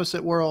on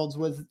opposite worlds,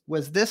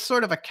 was this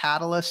sort of a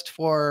catalyst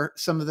for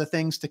some of the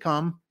things to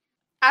come?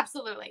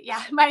 Absolutely.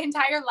 Yeah. My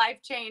entire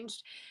life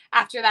changed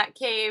after that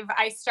cave.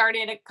 I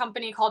started a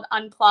company called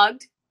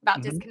Unplugged about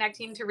Mhm.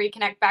 disconnecting to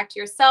reconnect back to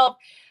yourself.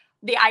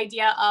 The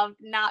idea of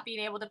not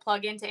being able to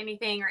plug into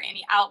anything or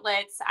any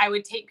outlets. I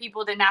would take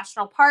people to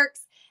national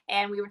parks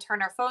and we would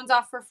turn our phones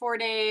off for 4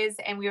 days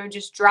and we would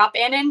just drop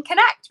in and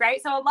connect,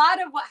 right? So a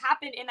lot of what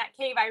happened in that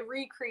cave, I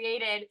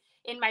recreated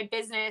in my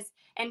business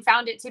and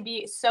found it to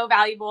be so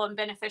valuable and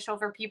beneficial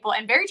for people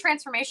and very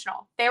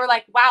transformational. They were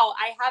like, wow,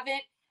 I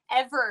haven't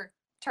ever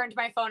turned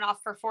my phone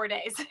off for 4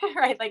 days,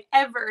 right? Like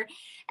ever.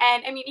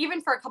 And I mean,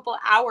 even for a couple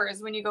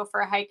hours when you go for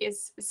a hike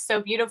is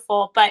so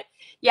beautiful. But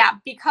yeah,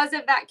 because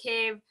of that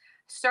cave,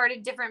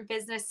 started different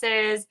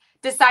businesses,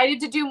 decided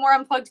to do more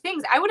unplugged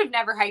things. I would have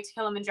never hiked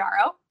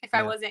Kilimanjaro if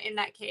I Yeah. wasn't in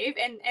that cave.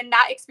 And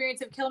that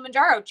experience of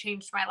Kilimanjaro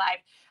changed my life.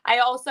 I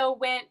also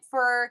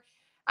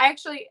I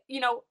actually,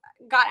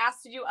 got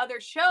asked to do other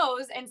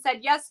shows and said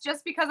yes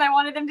just because I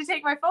wanted them to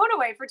take my phone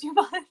away for 2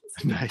 months.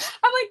 Nice.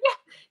 I'm like,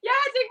 yeah,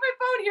 take my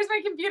phone. Here's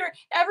my computer.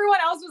 Everyone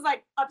else was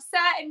like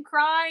upset and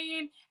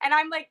crying. And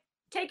I'm like,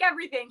 take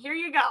everything. Here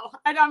you go.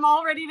 And I'm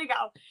all ready to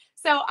go.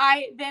 So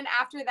I then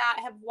after that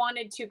have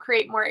wanted to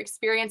create more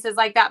experiences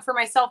like that for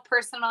myself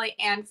personally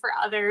and for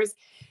others.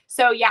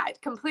 So yeah,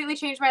 it completely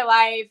changed my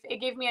life. It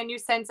gave me a new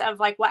sense of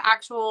like what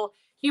actual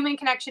human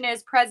connection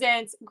is,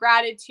 presence,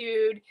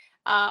 gratitude,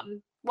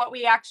 what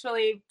we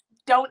actually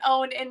don't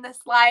own in this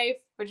life,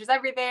 which is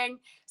everything.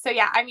 So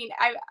yeah, I mean,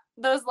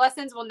 those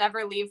lessons will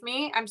never leave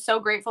me. I'm so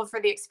grateful for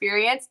the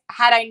experience.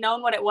 Had I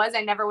known what it was,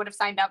 I never would have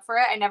signed up for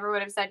it. I never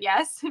would have said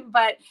yes,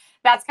 but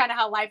that's kind of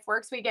how life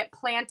works. We get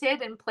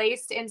planted and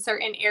placed in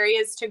certain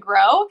areas to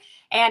grow.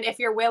 And if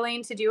you're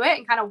willing to do it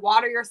and kind of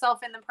water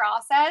yourself in the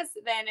process,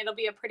 then it'll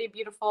be a pretty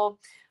beautiful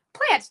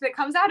plant that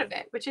comes out of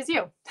it, which is you.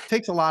 It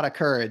takes a lot of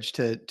courage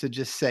to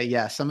just say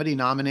yes. Somebody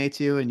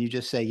nominates you and you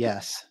just say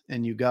yes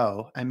and you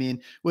go. I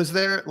mean, was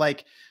there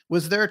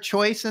a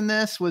choice in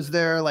this? Was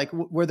there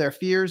were there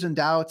fears and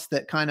doubts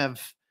that kind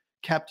of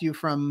kept you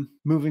from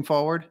moving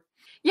forward?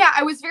 Yeah,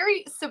 I was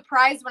very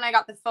surprised when I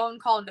got the phone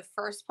call in the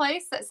first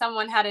place that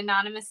someone had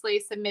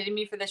anonymously submitted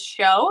me for the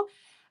show.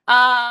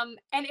 And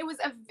it was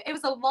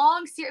a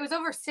long series. It was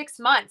over 6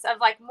 months of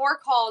like more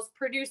calls,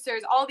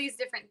 producers, all these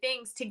different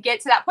things to get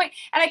to that point.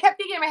 And I kept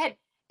thinking in my head,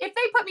 if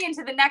they put me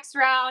into the next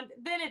round,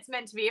 then it's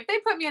meant to be. If they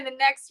put me in the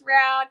next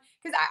round,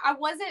 because I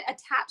wasn't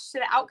attached to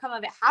the outcome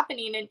of it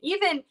happening. And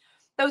even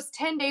those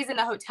 10 days in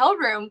the hotel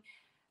room,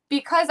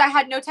 because I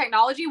had no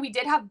technology, we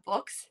did have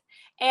books.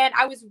 And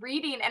I was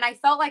reading and I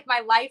felt like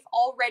my life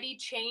already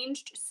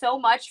changed so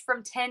much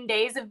from 10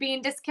 days of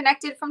being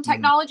disconnected from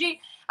technology.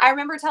 I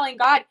remember telling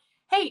God,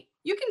 hey,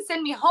 you can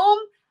send me home.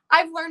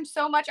 I've learned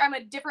so much. I'm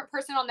a different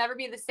person. I'll never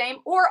be the same.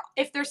 Or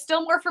if there's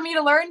still more for me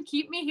to learn,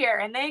 keep me here.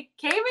 And they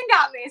came and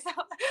got me. So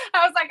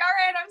I was like, all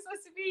right, I'm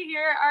supposed to be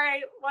here. All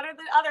right, what are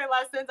the other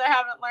lessons I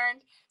haven't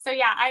learned? So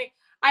yeah, I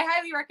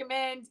highly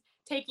recommend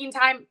taking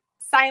time,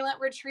 silent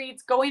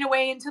retreats, going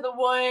away into the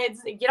woods.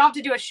 You don't have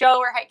to do a show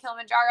or hike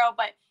Kilimanjaro,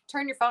 but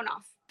turn your phone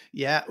off.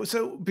 Yeah.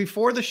 So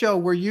before the show,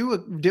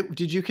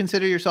 did you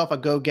consider yourself a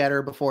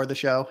go-getter before the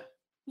show?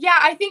 Yeah,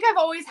 I think I've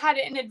always had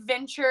an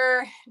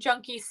adventure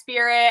junkie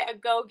spirit, a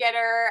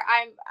go-getter.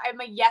 I'm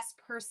a yes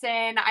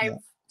person. I've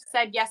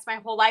said yes my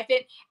whole life.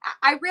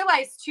 I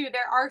realize too,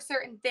 there are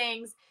certain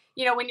things,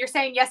 when you're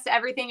saying yes to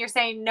everything, you're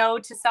saying no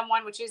to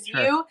someone, which is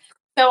you.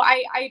 So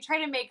I try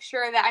to make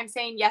sure that I'm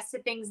saying yes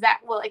to things that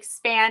will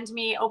expand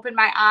me, open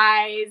my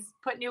eyes,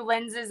 put new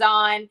lenses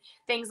on,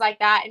 things like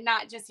that, and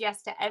not just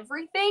yes to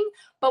everything.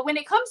 But when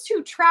it comes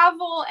to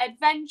travel,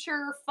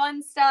 adventure,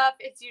 fun stuff,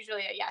 it's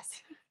usually a yes.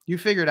 You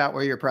figured out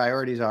where your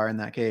priorities are in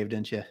that cave,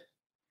 didn't you?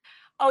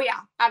 Oh yeah,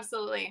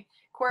 absolutely.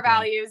 Core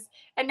values.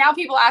 And now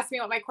people ask me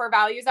what my core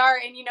values are.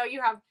 And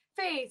you have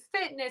faith,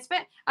 fitness,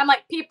 I'm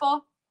like,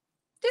 people,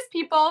 just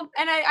people.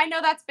 And I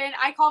know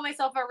I call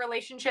myself a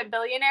relationship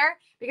billionaire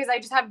because I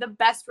just have the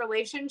best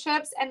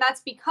relationships. And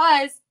that's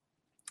because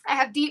I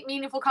have deep,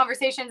 meaningful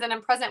conversations and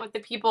I'm present with the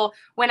people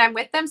when I'm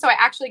with them. So I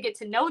actually get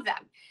to know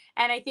them.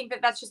 And I think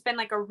that that's just been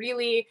like a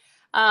really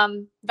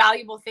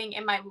valuable thing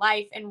in my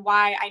life and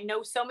why I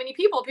know so many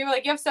people. People are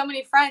like, you have so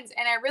many friends.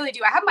 And I really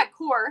do. I have my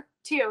core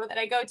too that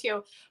I go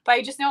to, but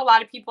I just know a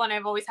lot of people and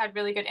I've always had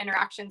really good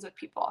interactions with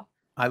people.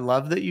 I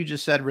love that you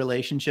just said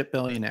relationship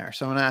billionaire.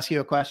 So I'm going to ask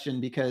you a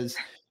question because,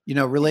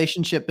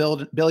 relationship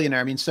billionaire.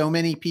 I mean, so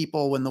many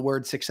people, when the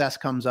word success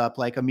comes up,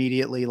 like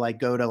immediately like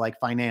go to like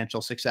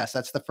financial success.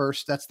 That's the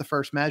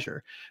first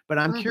measure. But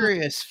I'm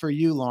curious for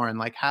you, Lauren,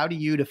 like how do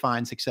you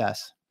define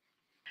success?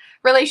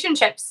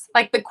 Relationships,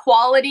 like the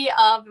quality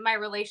of my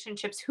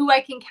relationships, who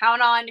I can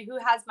count on, who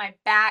has my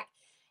back.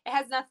 It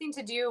has nothing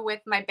to do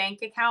with my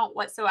bank account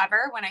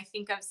whatsoever. When I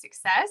think of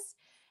success,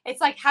 it's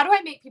like, how do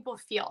I make people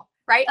feel,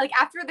 right? Like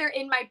after they're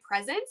in my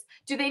presence,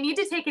 do they need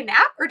to take a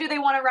nap or do they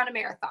want to run a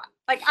marathon?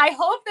 Like, I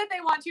hope that they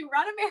want to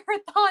run a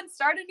marathon,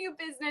 start a new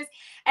business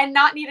and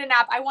not need a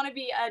nap. I want to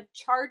be a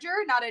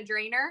charger, not a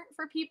drainer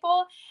for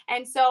people.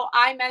 And so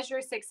I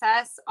measure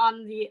success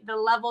on the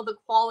level, the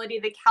quality,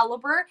 the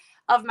caliber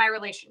of my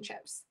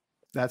relationships.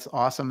 That's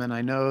awesome. And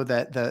I know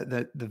that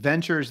the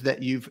ventures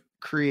that you've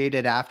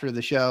created after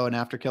the show and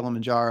after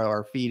Kilimanjaro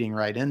are feeding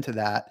right into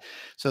that.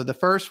 So the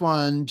first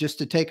one, just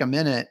to take a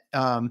minute,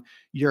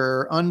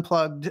 your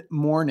unplugged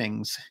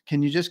mornings.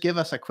 Can you just give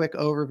us a quick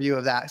overview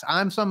of that?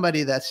 I'm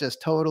somebody that's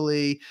just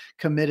totally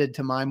committed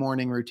to my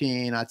morning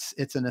routine.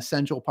 It's an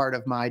essential part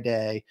of my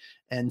day.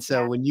 And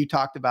so when you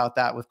talked about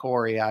that with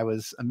Corey,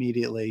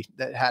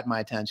 that had my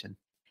attention.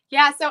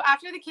 Yeah. So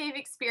after the cave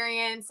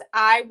experience,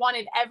 I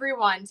wanted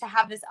everyone to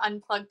have this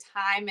unplugged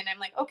time. And I'm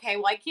like, okay,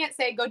 well, I can't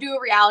say go do a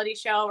reality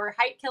show or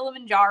hike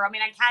Kilimanjaro. I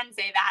mean, I can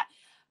say that.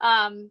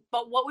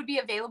 But what would be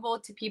available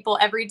to people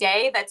every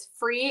day that's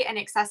free and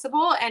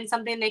accessible and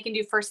something they can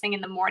do first thing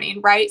in the morning,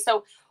 right?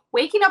 So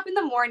waking up in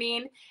the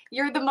morning,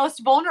 you're the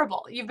most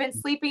vulnerable. You've been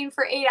sleeping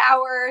for 8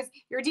 hours.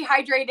 You're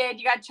dehydrated.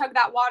 You got to chug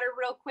that water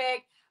real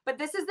quick. But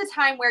this is the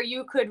time where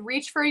you could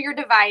reach for your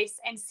device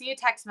and see a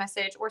text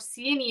message or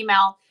see an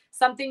email,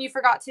 something you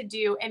forgot to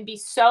do, and be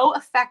so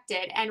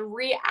affected and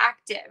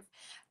reactive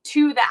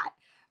to that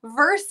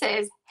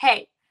versus,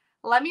 hey,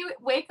 let me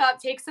wake up,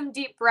 take some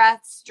deep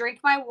breaths, drink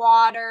my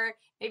water,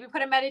 maybe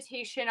put a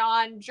meditation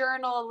on,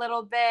 journal a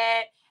little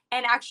bit,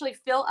 and actually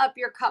fill up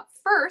your cup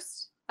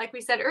first, like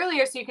we said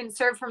earlier, so you can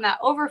serve from that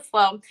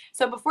overflow.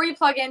 So before you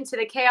plug into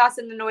the chaos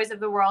and the noise of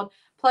the world,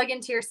 plug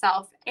into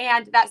yourself.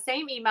 And that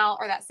same email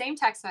or that same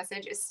text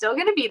message is still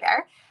going to be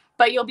there,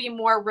 but you'll be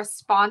more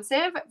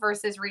responsive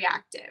versus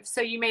reactive.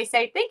 So you may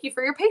say, thank you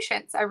for your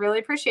patience. I really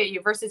appreciate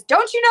you versus,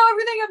 don't you know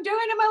everything I'm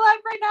doing in my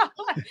life right now?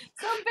 I'm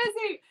so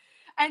busy.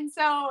 And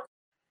so,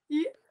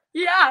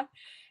 yeah.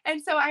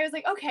 And so I was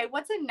like, okay,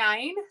 what's a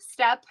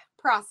 9-step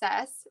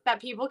process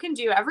that people can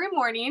do every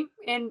morning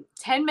in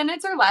 10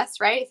 minutes or less,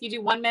 right? If you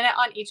do 1 minute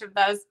on each of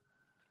those.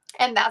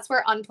 And that's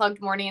where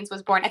Unplugged Mornings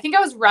was born. I think I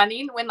was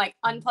running when like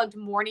Unplugged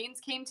Mornings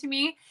came to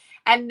me.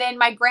 And then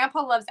my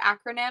grandpa loves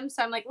acronyms.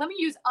 So I'm like, let me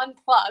use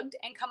Unplugged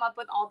and come up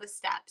with all the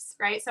steps,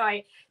 right? So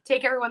I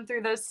take everyone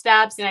through those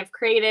steps, and I've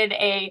created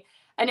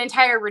an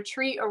entire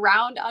retreat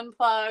around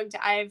Unplugged.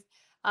 I've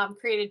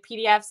created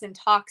PDFs and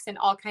talks and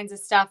all kinds of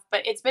stuff,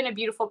 but it's been a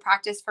beautiful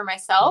practice for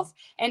myself.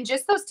 And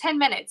just those 10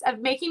 minutes of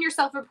making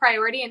yourself a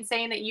priority and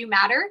saying that you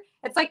matter.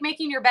 It's like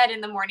making your bed in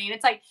the morning.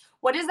 It's like,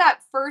 what is that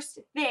first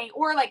thing?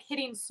 Or like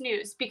hitting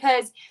snooze,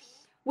 because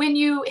when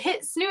you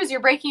hit snooze, you're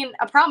breaking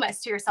a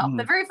promise to yourself,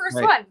 the very first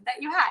one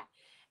that you had.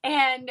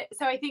 And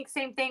so I think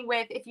same thing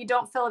with, if you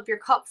don't fill up your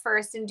cup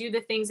first and do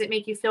the things that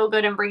make you feel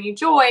good and bring you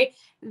joy,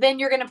 then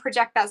you're going to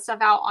project that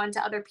stuff out onto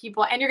other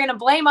people. And you're going to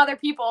blame other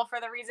people for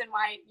the reason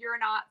why you're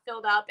not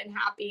filled up and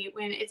happy,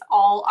 when it's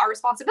all our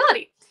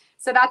responsibility.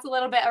 So that's a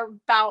little bit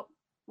about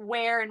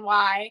where and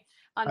why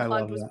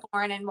Unplugged was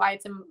born, and why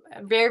it's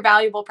a very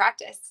valuable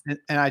practice.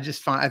 And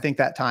I think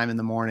that time in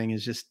the morning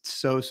is just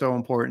so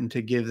important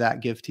to give that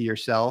gift to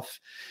yourself.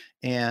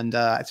 And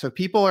so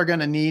people are going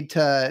to need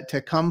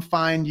to come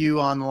find you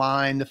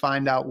online to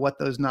find out what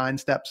those 9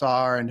 steps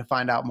are and to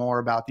find out more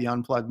about the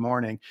Unplugged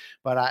Morning.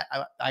 But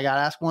I got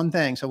to ask one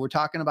thing. So we're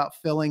talking about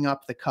filling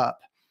up the cup.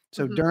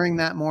 So during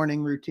that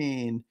morning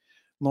routine,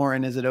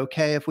 Lauren, is it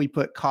okay if we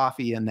put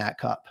coffee in that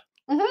cup?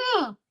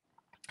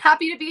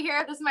 Happy to be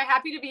here. This is my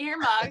happy to be here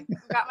mug.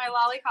 I've got my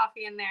lolly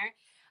coffee in there.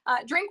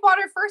 Drink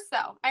water first,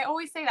 though. I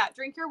always say that.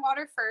 Drink your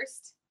water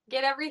first.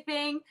 Get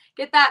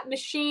that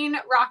machine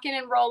rocking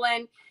and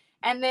rolling,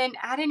 and then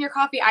add in your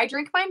coffee. I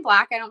drink mine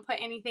black. I don't put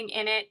anything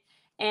in it.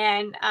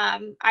 And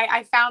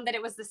I found that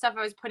it was the stuff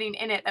I was putting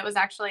in it that was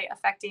actually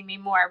affecting me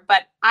more.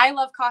 But I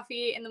love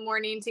coffee in the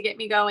morning to get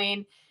me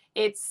going.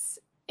 It's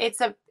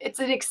an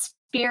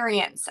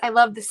experience. I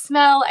love the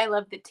smell. I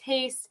love the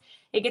taste.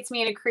 It gets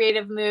me in a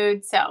creative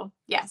mood. So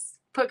yes,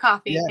 put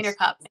coffee in your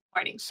cup in the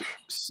morning.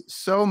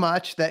 So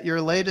much that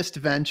your latest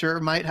venture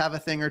might have a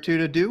thing or two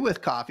to do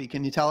with coffee.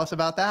 Can you tell us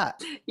about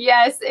that?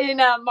 Yes. In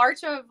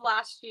March of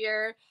last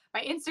year,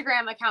 my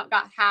Instagram account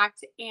got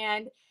hacked,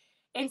 and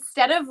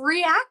instead of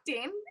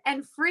reacting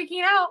and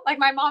freaking out like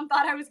my mom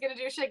thought I was going to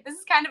do, she's like, this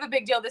is kind of a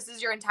big deal. This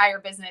is your entire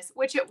business,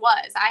 which it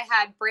was. I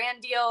had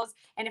brand deals,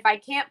 and if I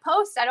can't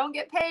post, I don't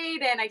get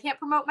paid, and I can't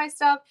promote my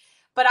stuff.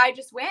 But I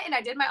just went and I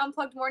did my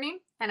Unplugged Morning,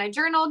 and I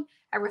journaled,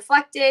 I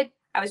reflected,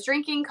 I was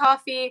drinking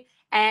coffee,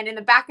 and in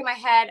the back of my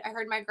head, I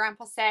heard my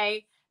grandpa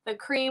say, the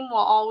cream will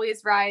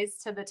always rise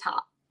to the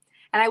top.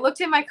 And I looked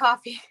at my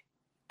coffee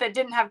that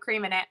didn't have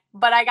cream in it,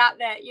 but I got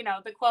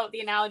the quote,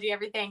 the analogy,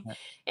 everything.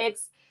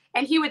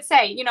 And he would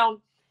say,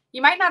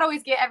 you might not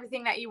always get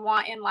everything that you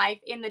want in life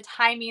in the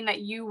timing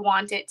that you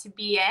want it to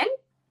be in.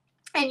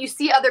 And you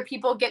see other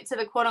people get to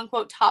the quote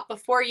unquote top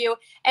before you,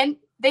 and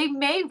they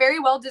may very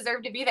well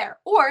deserve to be there,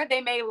 or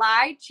they may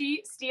lie,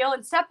 cheat, steal,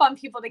 and step on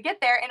people to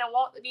get there, and it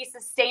won't be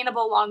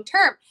sustainable long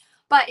term.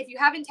 But if you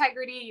have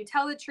integrity, you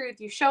tell the truth,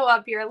 you show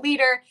up, you're a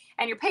leader,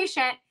 and you're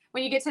patient,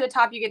 when you get to the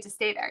top, you get to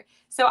stay there.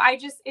 So I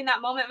just, in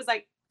that moment, was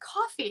like,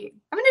 coffee.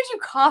 I'm going to do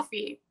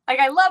coffee. Like,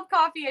 I love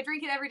coffee. I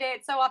drink it every day.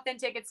 It's so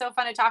authentic. It's so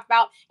fun to talk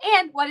about.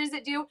 And what does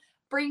it do?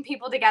 Bring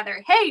people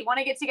together. Hey, want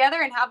to get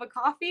together and have a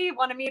coffee?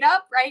 Want to meet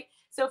up? Right?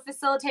 So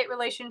facilitate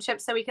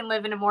relationships so we can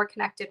live in a more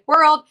connected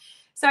world.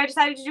 So I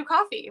decided to do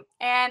coffee,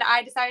 and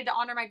I decided to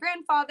honor my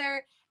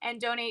grandfather and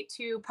donate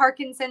to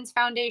Parkinson's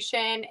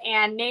Foundation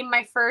and name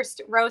my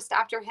first roast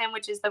after him,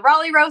 which is the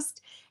Raleigh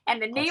Roast. And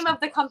the name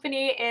of the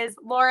company is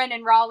Lauren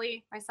and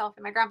Raleigh, myself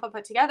and my grandpa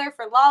put together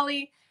for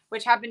Lolly,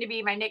 which happened to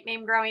be my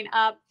nickname growing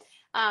up.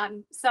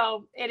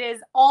 So it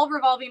is all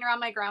revolving around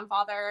my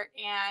grandfather,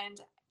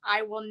 and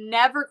I will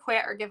never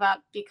quit or give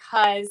up,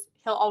 because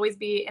he'll always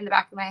be in the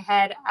back of my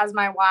head as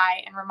my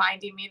why and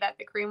reminding me that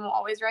the cream will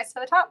always rise to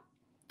the top.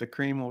 The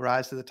cream will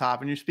rise to the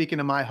top. And you're speaking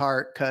to my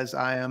heart, because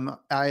I'm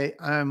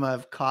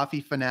a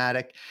coffee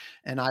fanatic,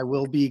 and I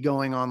will be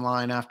going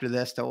online after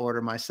this to order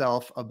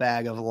myself a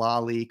bag of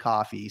Lolly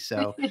coffee.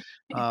 So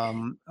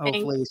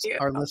hopefully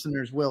our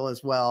listeners will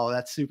as well.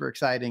 That's super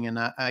exciting. And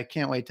I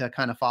can't wait to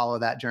kind of follow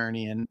that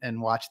journey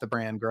and watch the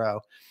brand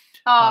grow.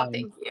 Oh,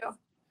 thank you.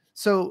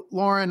 So,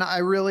 Lauren, I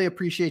really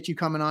appreciate you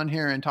coming on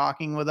here and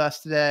talking with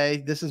us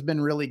today. This has been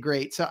really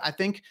great. So, I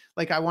think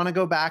I want to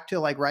go back to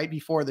right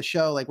before the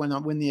show,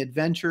 when the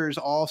adventures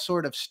all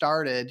sort of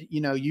started.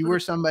 You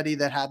were somebody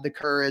that had the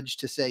courage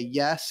to say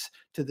yes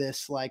to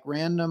this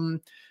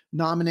random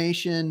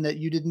nomination that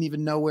you didn't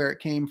even know where it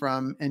came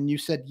from, and you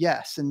said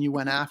yes and you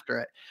went after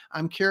it.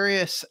 I'm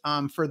curious,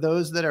 for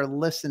those that are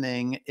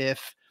listening,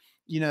 if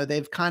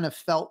they've kind of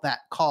felt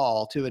that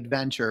call to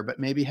adventure, but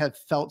maybe have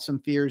felt some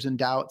fears and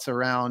doubts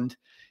around,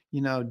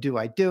 do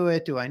I do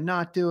it? Do I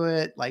not do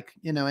it?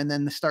 And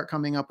then they start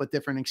coming up with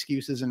different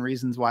excuses and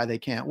reasons why they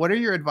can't. What are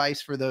your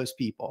advice for those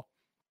people?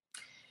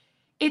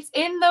 It's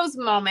in those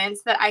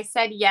moments that I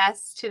said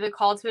yes to the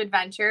call to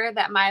adventure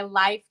that my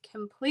life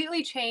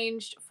completely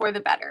changed for the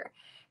better.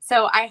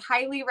 So I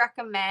highly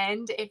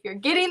recommend, if you're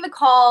getting the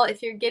call,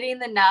 if you're getting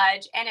the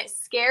nudge, and it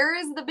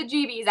scares the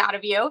bejeebies out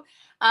of you,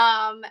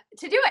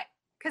 to do it.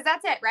 Because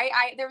that's it, right?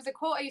 There was a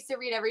quote I used to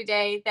read every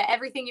day, that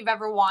everything you've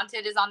ever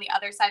wanted is on the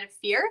other side of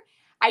fear.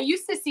 I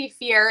used to see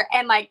fear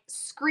and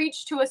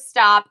screech to a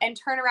stop and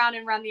turn around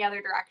and run the other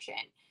direction.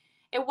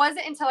 It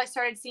wasn't until I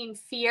started seeing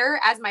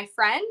fear as my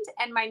friend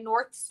and my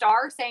North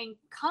Star saying,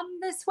 come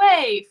this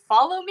way,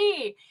 follow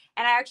me.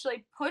 And I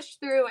actually pushed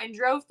through and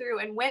drove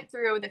through and went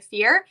through the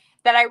fear,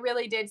 that I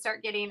really did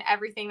start getting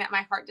everything that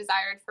my heart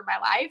desired for my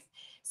life.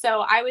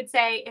 So I would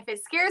say, if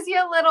it scares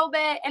you a little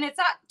bit and it's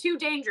not too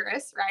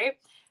dangerous, right,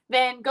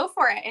 then go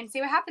for it and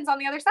see what happens on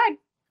the other side.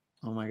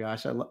 Oh my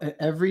gosh.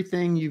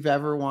 Everything you've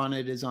ever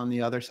wanted is on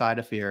the other side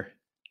of fear.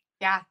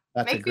 Yeah.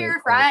 That's Make fear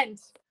your friend,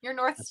 your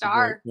North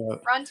Star.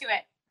 Run to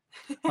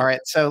it. All right.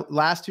 So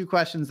last two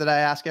questions that I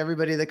ask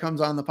everybody that comes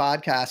on the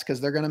podcast,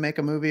 because they're going to make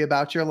a movie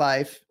about your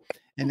life.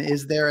 And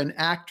is there an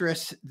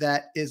actress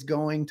that is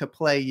going to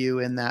play you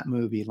in that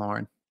movie,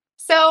 Lauren?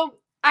 So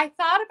I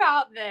thought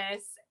about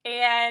this,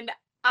 and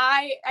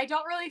I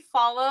don't really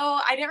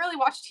I didn't really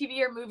watch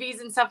TV or movies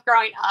and stuff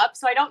growing up.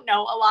 So I don't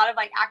know a lot of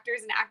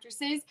actors and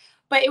actresses,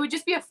 but it would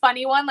just be a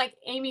funny one, like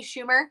Amy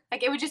Schumer.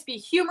 It would just be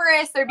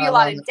humorous. There'd be a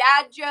lot of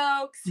dad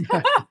jokes.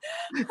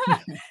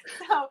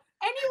 So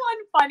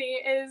anyone funny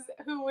is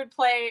who would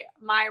play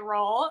my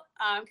role.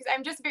 Cause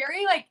I'm just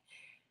very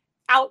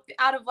out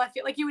of left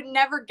field. You would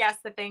never guess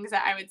the things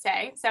that I would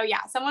say. So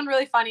yeah, someone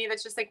really funny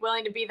that's just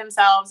willing to be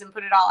themselves and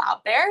put it all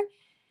out there.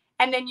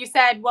 And then you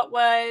said, what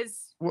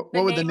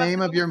would the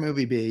name of your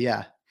movie be?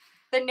 Yeah.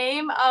 The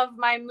name of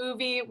my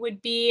movie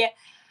would be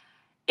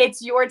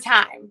It's Your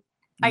Time.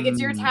 It's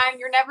your time.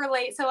 You're never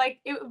late. So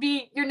it would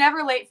be, you're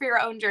never late for your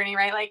own journey,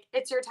 right?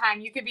 It's your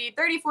time. You could be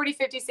 30, 40,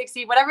 50,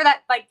 60, whatever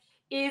that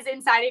is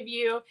inside of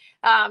you,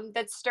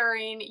 that's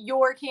stirring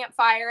your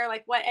campfire,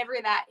 whatever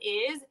that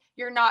is,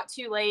 you're not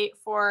too late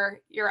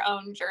for your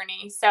own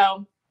journey.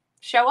 So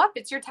show up.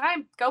 It's your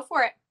time. Go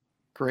for it.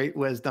 Great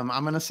wisdom.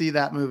 I'm going to see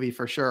that movie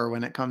for sure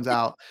when it comes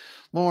out.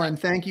 Lauren,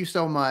 thank you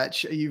so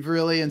much. You've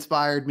really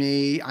inspired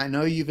me. I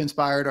know you've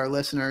inspired our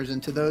listeners.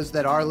 And to those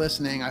that are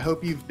listening, I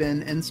hope you've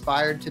been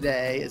inspired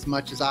today as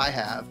much as I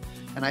have.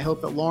 And I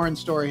hope that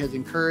Lauren's story has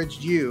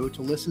encouraged you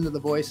to listen to the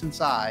voice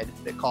inside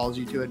that calls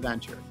you to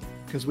adventure,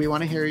 because we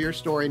want to hear your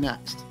story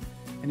next.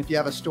 And if you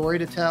have a story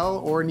to tell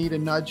or need a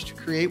nudge to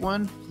create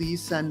one,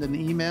 please send an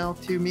email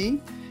to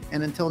me.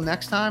 And until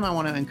next time, I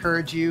want to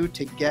encourage you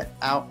to get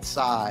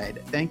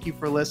outside. Thank you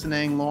for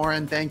listening.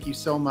 Lauren, thank you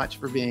so much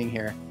for being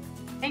here.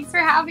 Thanks for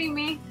having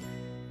me.